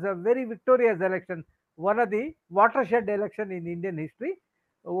 election was a very victorious election, one of the watershed election in Indian history.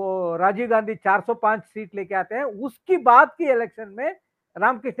 वो राजीव गांधी 405 सीट लेके आते हैं, उसकी बाद की इलेक्शन में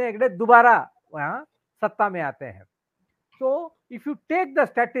रामकृष्ण हेगड़े दोबारा वहाँ सत्ता में आते हैं। So if you take the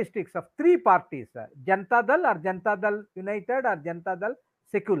statistics of three parties, Janata Dal or Janata Dal United or Janata Dal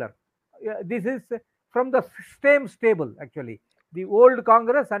Secular, this is from the same stable actually. The old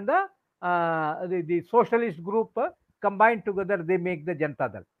Congress and the socialist group combined together, they make the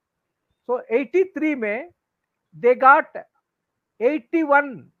Janata Dal. So 83 May, they got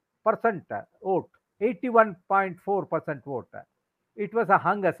 81% vote, 81.4% vote. It was a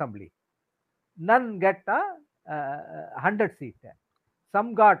hung assembly. None get 100 seats.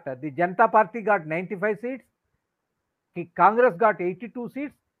 Some got, the Janata Party got 95 seats, Congress got 82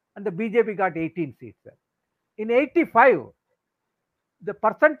 seats, and the BJP got 18 seats. In 85, the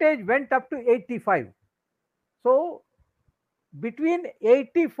percentage went up to 85. So between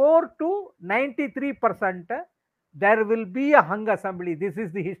 84 to 93%, there will be a hung assembly. This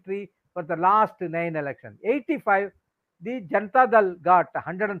is the history for the last 9 elections. 85, the Janata Dal got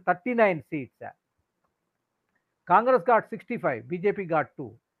 139 seats. Congress got 65, BJP got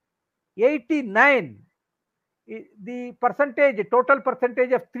 2. 89, the percentage, total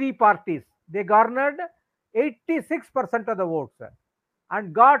percentage of three parties, they garnered 86% of the votes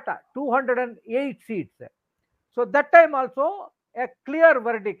and got 208 seats. So that time also a clear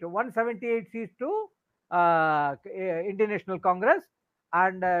verdict, 178 seats to Indian National Congress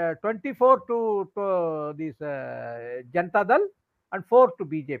and 24 to this Janata Dal and 4 to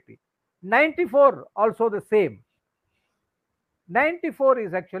BJP. 94 also the same. 94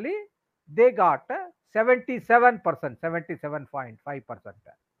 is actually they got 77%, 77.5%.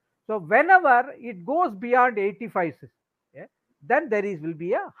 So whenever it goes beyond 85, then there is will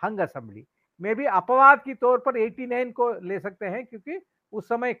be a hung assembly. Maybe अपवाद की तौर पर 89 को ले सकते हैं क्योंकि उस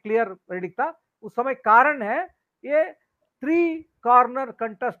समय क्लियर प्रेडिक्ट था. उस समय कारण है ये 3 कॉर्नर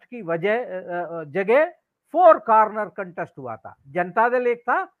कंटेस्ट की जगह 4 कॉर्नर कंटेस्ट हुआ था. जनता दल एक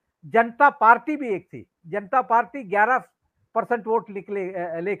था, जनता पार्टी भी एक थी. जनता पार्टी 11% वोट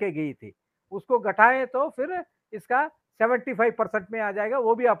लेके गई थी. उसको घटाएं तो फिर इसका 75% में आ जाएगा.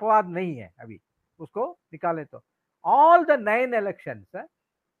 वो भी अपवाद नहीं है. अभी उसको निकालें तो all the 9 elections,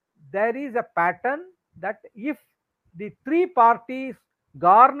 there is a pattern that if the 3 parties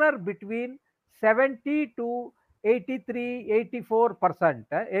garner between 70 to 83, 84%,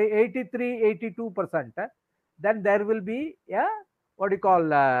 83, 82%, then there will be a what you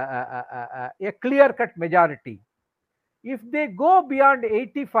call a clear-cut majority. If they go beyond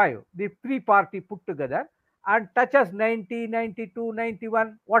 85, the 3 party put together and touches 90, 92,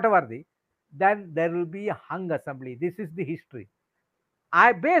 91, whatever then there will be a hung assembly. This is the history.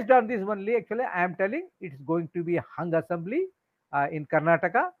 Based on this only, actually, I am telling it's going to be a hung assembly in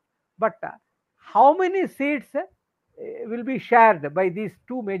Karnataka. But how many seats will be shared by these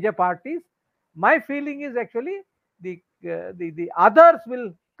 2 major parties? My feeling is actually the others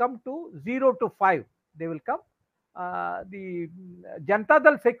will come to 0 to 5. They will come. The Janata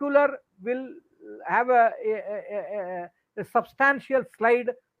Dal Secular will have a substantial slide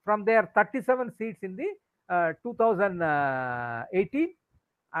from their 37 seats in the 2018,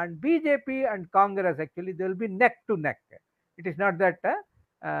 and BJP and Congress actually they will be neck to neck. It is not that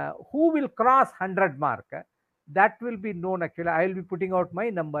who will cross 100 mark. That will be known actually. I will be putting out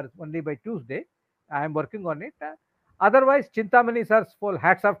my numbers only by Tuesday. I am working on it. Otherwise, Chintamani sir's full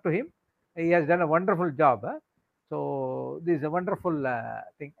hats off to him. He has done a wonderful job. So this is a wonderful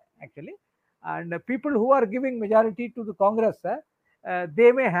thing actually. And people who are giving majority to the Congress,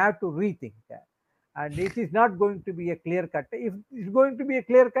 they may have to rethink. And it is not going to be a clear cut. If it's going to be a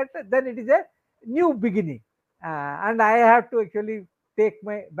clear cut, then it is a new beginning. And I have to actually take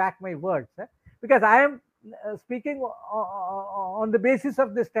back my words because I am speaking on the basis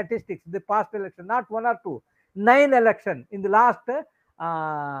of the statistics, the past election, not 1 or 2, 9 election in the last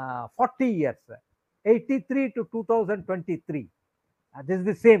 40 years, 83 to 2023. This is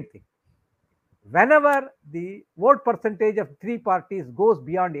the same thing. Whenever the vote percentage of 3 parties goes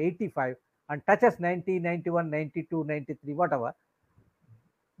beyond 85 and touches 90, 91, 92, 93, whatever,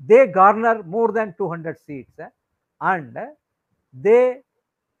 they garner more than 200 seats and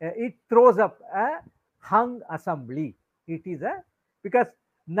it throws up a hung assembly. It is because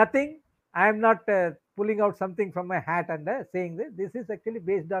nothing, I am not pulling out something from my hat and saying this is actually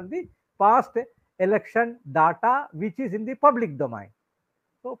based on the past election data which is in the public domain.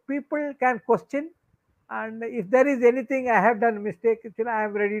 So people can question, and if there is anything I have done mistake, I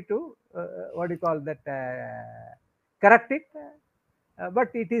am ready to correct it.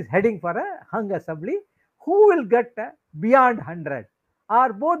 But it is heading for a hung assembly. Who will get beyond 100?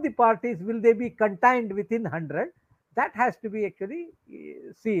 Or both the parties, will they be contained within 100? That has to be actually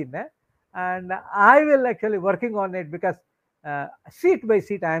seen. And I will actually working on it because seat by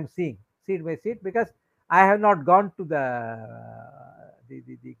seat I am seeing, seat by seat, because I have not gone to the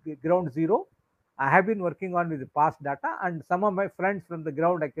ground zero. I have been working on with the past data, and some of my friends from the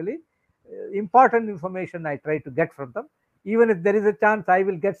ground actually important information I try to get from them. Even if there is a chance, I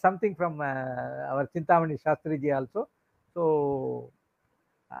will get something from our Chintamani Shastri ji also. So,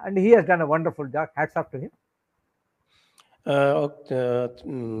 and he has done a wonderful job. Hats off to him.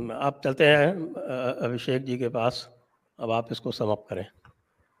 आप चलते हैं अभिषेक जी के पास, अब आप इसको sum up करें।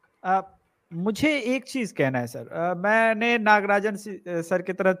 मुझे एक चीज कहना है सर, मैंने नागराजन सर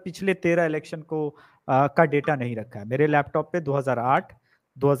की तरह पिछले 13 इलेक्शन को का डेटा नहीं रखा है। मेरे लैपटॉप पे 2008,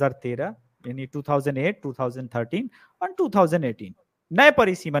 2013 यानी 2008, 2013 और 2018 नए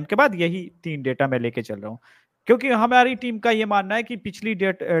परिसीमन के बाद यही 3 डेटा मैं लेके चल रहा हूँ, क्योंकि हमारी टीम का ये मानना है कि पिछली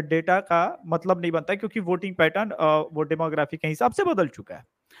डेटा का मतलब नहीं बनता है, क्योंकि वोटिंग पैटर्न वो डेमोग्राफी के हिसाब से बदल चुका है।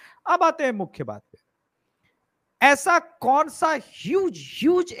 अब आते हैं मुख्य बात पे। ऐसा कौन सा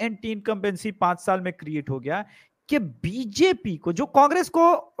ह्यूज एंटी इनकम्बेंसी 5 साल में क्रिएट हो गया कि बीजेपी को, जो कांग्रेस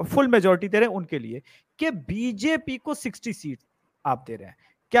को फुल मेजॉरिटी दे रहे हैं उनके लिए, कि बीजेपी को 60 सीट आप दे रहे हैं?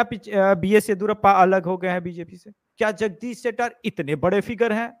 क्या बीएस येदियुरप्पा अलग हो गए हैं बीजेपी से? क्या जगदीश शेट्टर इतने बड़े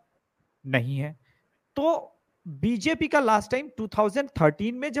फिगर हैं? नहीं है। तो बीजेपी का लास्ट टाइम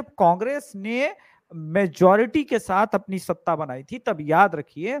 2013 में जब कांग्रेस ने मेजॉरिटी के साथ अपनी सत्ता बनाई थी, तब याद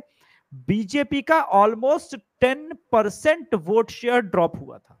रखिए बीजेपी का ऑलमोस्ट 10% वोट शेयर ड्रॉप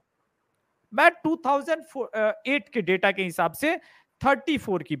हुआ था। मैं 2008 के डेटा के हिसाब से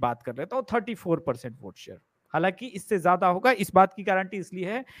 34 की बात कर लेता हूं, 34% वोट शेयर। हालांकि इससे ज्यादा होगा, इस बात की गारंटी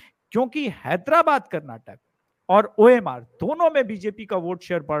इसलिए है क्योंकि हैदराबाद, कर्नाटक और ओएमआर दोनों में बीजेपी का वोट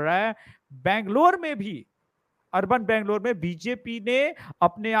शेयर बढ़ रहा है। बेंगलोर में भी, अर्बन बेंगलोर में बीजेपी ने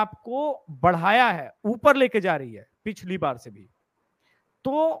अपने आप को बढ़ाया है, ऊपर लेके जा रही है पिछली बार से भी।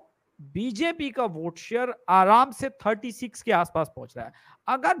 तो बीजेपी का वोट शेयर आराम से 36 के आसपास पहुंच रहा है।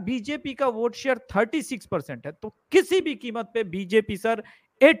 अगर बीजेपी का वोट शेयर 36% है तो किसी भी कीमत पे बीजेपी सर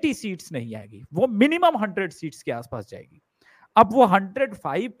 80 सीट्स नहीं आएगी, वो मिनिमम 100 सीट्स के आसपास जाएगी। अब वो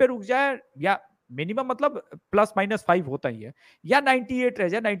 105 पे रुक जाए, या मिनिमम मतलब प्लस माइनस 5 होता ही है, या 98 रह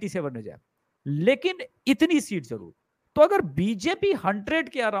जाए, 97 रह जाए, लेकिन इतनी सीट जरूर। तो अगर बीजेपी 100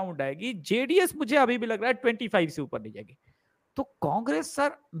 के अराउंड आएगी, जेडीएस मुझे अभी भी लग रहा है 25 से ऊपर नहीं जाएगी, तो कांग्रेस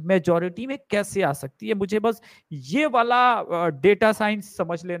सर मेजॉरिटी में कैसे आ सकती है? मुझे बस ये वाला डेटा साइंस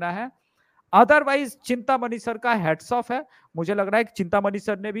समझ लेना है। अदरवाइज चिंतामणि सर का हेड्स ऑफ है। मुझे लग रहा है कि चिंतामणि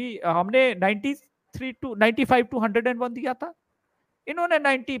सर ने भी, हमने 95 to 101 दिया था, इन्होंने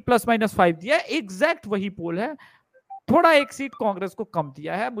 90 प्लस माइनस 5 दिया। एग्जैक्ट वही पोल है, थोड़ा एक सीट कांग्रेस को कम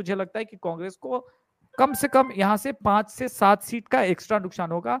दिया है। मुझे लगता है कि कांग्रेस को कम से कम यहां से 5 से 7 सीट का एक्स्ट्रा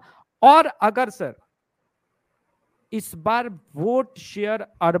नुकसान होगा। और अगर सर इस बार वोट शेयर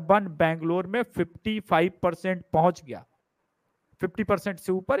अर्बन बेंगलोर में 55% पहुंच गया, 50%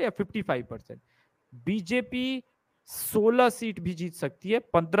 से ऊपर या 55%, बीजेपी 16 सीट भी जीत सकती है,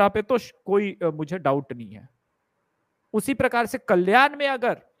 15 पे तो कोई मुझे डाउट नहीं है। उसी प्रकार से कल्याण में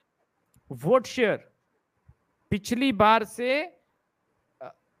अगर वोट शेयर पिछली बार से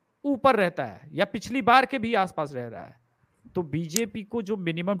ऊपर रहता है या पिछली बार के भी आसपास रह रहा है, तो बीजेपी को जो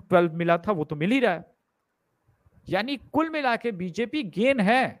मिनिमम 12 मिला था वो तो मिल ही रहा है। यानी कुल मिला के बीजेपी गेन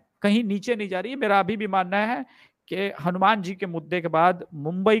है, कहीं नीचे नहीं जा रही है। मेरा अभी भी मानना है कि हनुमान जी के मुद्दे के बाद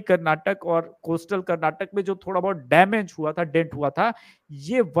मुंबई, कर्नाटक और कोस्टल कर्नाटक में जो थोड़ा बहुत डैमेज हुआ था, डेंट हुआ था,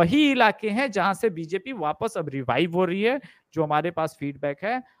 ये वही इलाके हैं जहां से बीजेपी वापस अब रिवाइव हो रही है, जो हमारे पास फीडबैक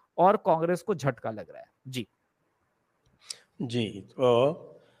है, और कांग्रेस को झटका लग रहा है। जी जी, तो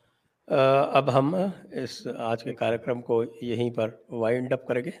अब हम इस आज के कार्यक्रम को यहीं पर वाइंड अप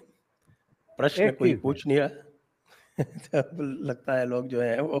करेंगे। प्रश्न कोई पूछ नहीं रहा लगता है लोग जो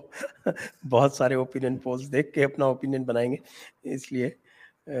है वो बहुत सारे ओपिनियन पोल्स देख के अपना ओपिनियन बनाएंगे, इसलिए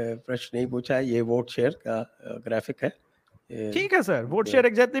प्रश्न नहीं पूछा है। ये वोट शेयर का ग्राफिक है। ठीक है सर, वोट शेयर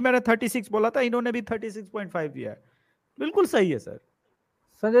एग्जैक्टली मैंने 36 बोला था, इन्होंने भी 36.5 दिया है, बिल्कुल सही है सर।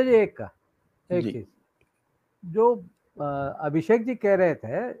 संजय जी, एक चीज जो अभिषेक जी कह रहे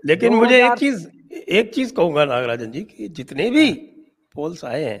थे, लेकिन मुझे एक चीज कहूंगा नागराजन जी कि जितने भी पोल्स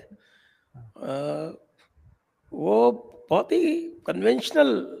आए हैं वो बहुत ही कन्वेंशनल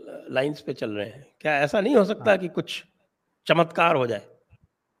लाइंस पे चल रहे हैं। क्या ऐसा नहीं हो सकता कि कुछ चमत्कार हो जाए?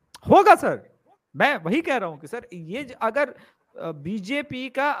 होगा सर, मैं वही कह रहा हूं कि सर ये अगर बीजेपी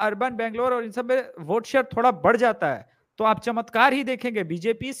का अर्बन बेंगलोर और इन सब में वोट शेयर थोड़ा बढ़ जाता है तो आप चमत्कार ही देखेंगे।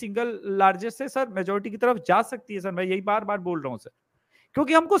 बीजेपी सिंगल लार्जेस्ट से सर मेजोरिटी की तरफ जा सकती है सर, मैं यही बार बार बोल रहा हूं सर,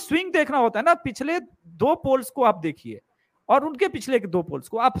 क्योंकि हमको स्विंग देखना होता है ना। पिछले 2 पोल्स को आप देखिए और उनके पिछले 2 पोल्स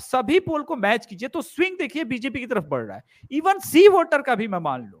को, आप सभी पोल को मैच कीजिए तो स्विंग देखिए बीजेपी की तरफ बढ़ रहा है। इवन सी वोटर का भी मैं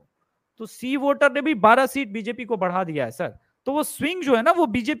मान लूं तो सी वोटर ने भी 12 सीट बीजेपी को बढ़ा दिया है सर। तो वो स्विंग जो है ना वो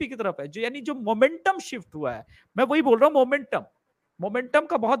बीजेपी की तरफ है, जो यानी जो मोमेंटम शिफ्ट हुआ है, मैं वही बोल रहा हूँ, मोमेंटम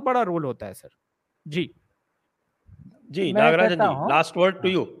का बहुत बड़ा रोल होता है सर। जी जी मैं नागराजन कहता जी, हूँ, लास्ट वर्ड टू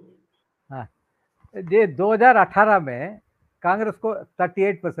यू। हाँ, ये 2018 में कांग्रेस को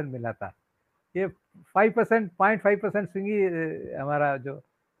 38% मिला था। ये 5%, 0.5% स्विंगी हमारा जो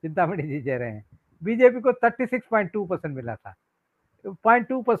चिंतामणि जी दे रहे हैं। बीजेपी को 36.2% मिला था।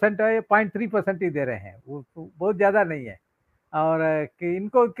 0.2% है, 0.3% ही दे रहे हैं, वो बहुत ज्यादा नहीं है। और कि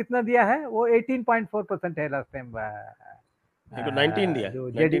इनको कितना दिया है, वो 18.4% है लास्ट टाइम। इनको 19 दिया, जो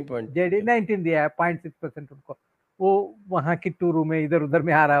 19 पॉइंट। जेडी 19 दिया है, 0.6% उनको। वो वहाँ की टूरू में इधर उधर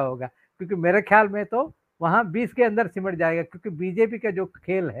में आ रहा होगा, क्योंकि मेरे ख्याल में तो वहाँ 20 के अंदर सिमट जाएगा, क्योंकि बीजेपी का जो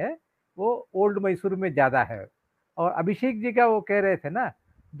खेल है वो ओल्ड मैसूर में ज्यादा है। और अभिषेक जी का वो कह रहे थे ना,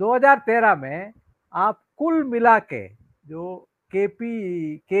 2013 में आप कुल मिला के जो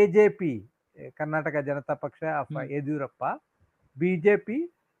केजेपी, कर्नाटका जनता पक्ष ऑफ येदियुरप्पा, बीजेपी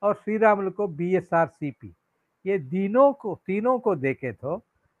और श्री रामुलु को बीएसआरसीपी, ये तीनों को देखे तो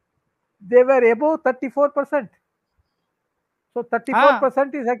they were above 34%. So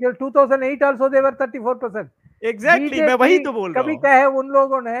 34% is actually 2008 also they were 34%. Exactly, मैं बीजेपी वही तो बोल रहा कभी हूँ। कहे उन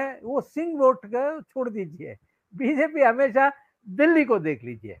लोगों ने वो सिंह वोट का छोड़ दीजिए, बीजेपी हमेशा दिल्ली को देख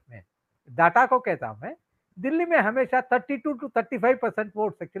लीजिए, मैं डाटा को कहता हूं, मैं दिल्ली में हमेशा 32 to 35%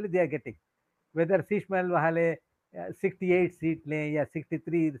 votes actually they are getting, whether Sheesh Mahal वाले 68 सीट लें या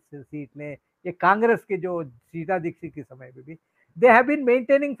 63 सीट लें, ये कांग्रेस के जो शीला दीक्षित के समय में भी they have been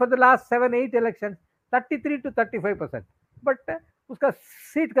maintaining for the last 7-8 election 33 to 35%. But उसका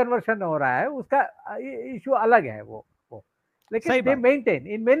सीट कन्वर्शन हो रहा है, उसका इशू अलग है वो लेकिन they maintain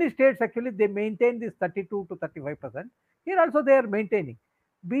in many states, actually they maintain this 32 to 35%. Here also they are maintaining.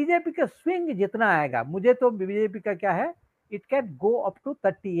 BJP का स्विंग जितना आएगा, मुझे तो बीजेपी का क्या है, it can go up to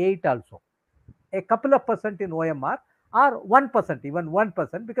 38 also, a couple of percent in OMR, or 1%, even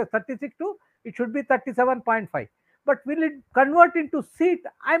 1%, because 36 to it should be 37.5. But will it convert into seat?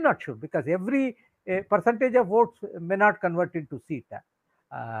 I'm not sure, because every percentage of votes may not convert into seat.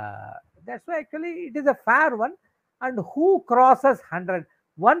 That's why actually it is a fair one. And who crosses 100?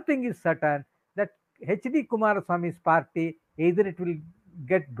 One thing is certain, that HD Kumaraswamy's party, either it will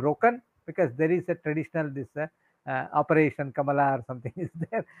get broken, because there is a traditional this Operation Kamala or something is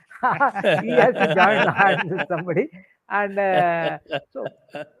there. He has to join hands with somebody, and so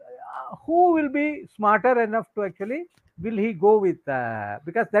who will be smarter enough to actually, will he go with,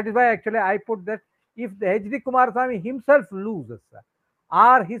 because that is why actually I put that if the HD Kumaraswamy himself loses,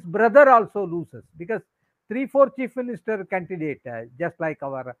 or his brother also loses, because 3-4 chief minister candidate, just like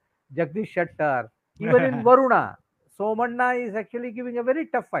our Jagdish Shettar, even in Varuna, Somanna is actually giving a very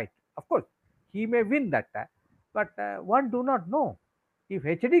tough fight. Of course, he may win that, but one do not know. If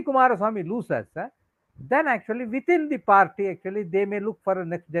HD Kumaraswamy loses, then actually within the party, actually they may look for a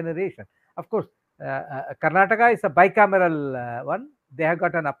next generation. Of course, Karnataka is a bicameral one. They have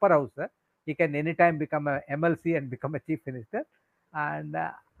got an upper house. He can anytime become a MLC and become a chief minister. And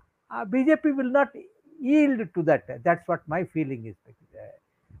BJP will not yield to that. That's what my feeling is.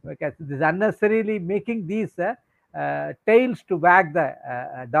 Because this unnecessarily making these tails to wag the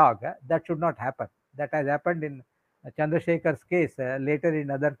dog, that should not happen. That has happened in Chandrasekhar's case, later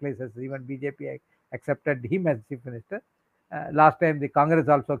in other places, even BJP accepted him as chief minister. Last time the Congress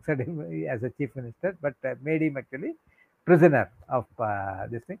also accepted him as a chief minister, but made him actually prisoner of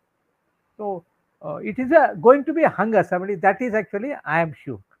this thing. So it is going to be a hung assembly. That is actually, I am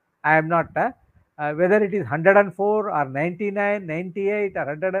sure. I am not, whether it is 104 or 99, 98 or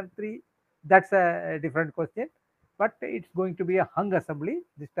 103, that's a different question. But it's going to be a hung assembly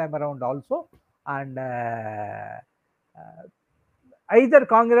this time around also. And either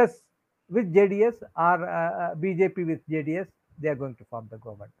Congress with JDS or BJP with JDS, they are going to form the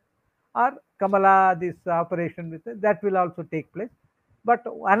government. Or Kamala, this operation with that will also take place. But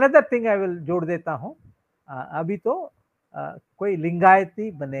another thing I will जोड़ देता हूँ, अभी तो कोई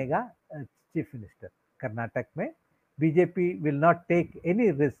लिंगायती बनेगा chief minister Karnataka में. BJP will not take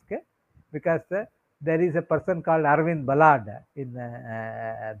any risk, because there is a person called Arvind Balad in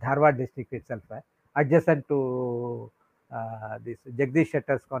Dharwad district itself, adjacent to this Jagdish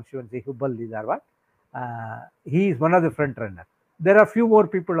Shettar's constituency, Hubballi, Dharwad. He is one of the front runners. There are few more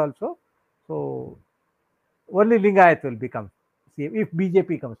people also. So only Lingayat will become CM if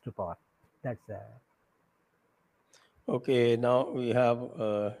BJP comes to power. That's okay. Now we have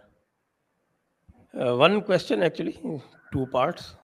one question, actually, two parts.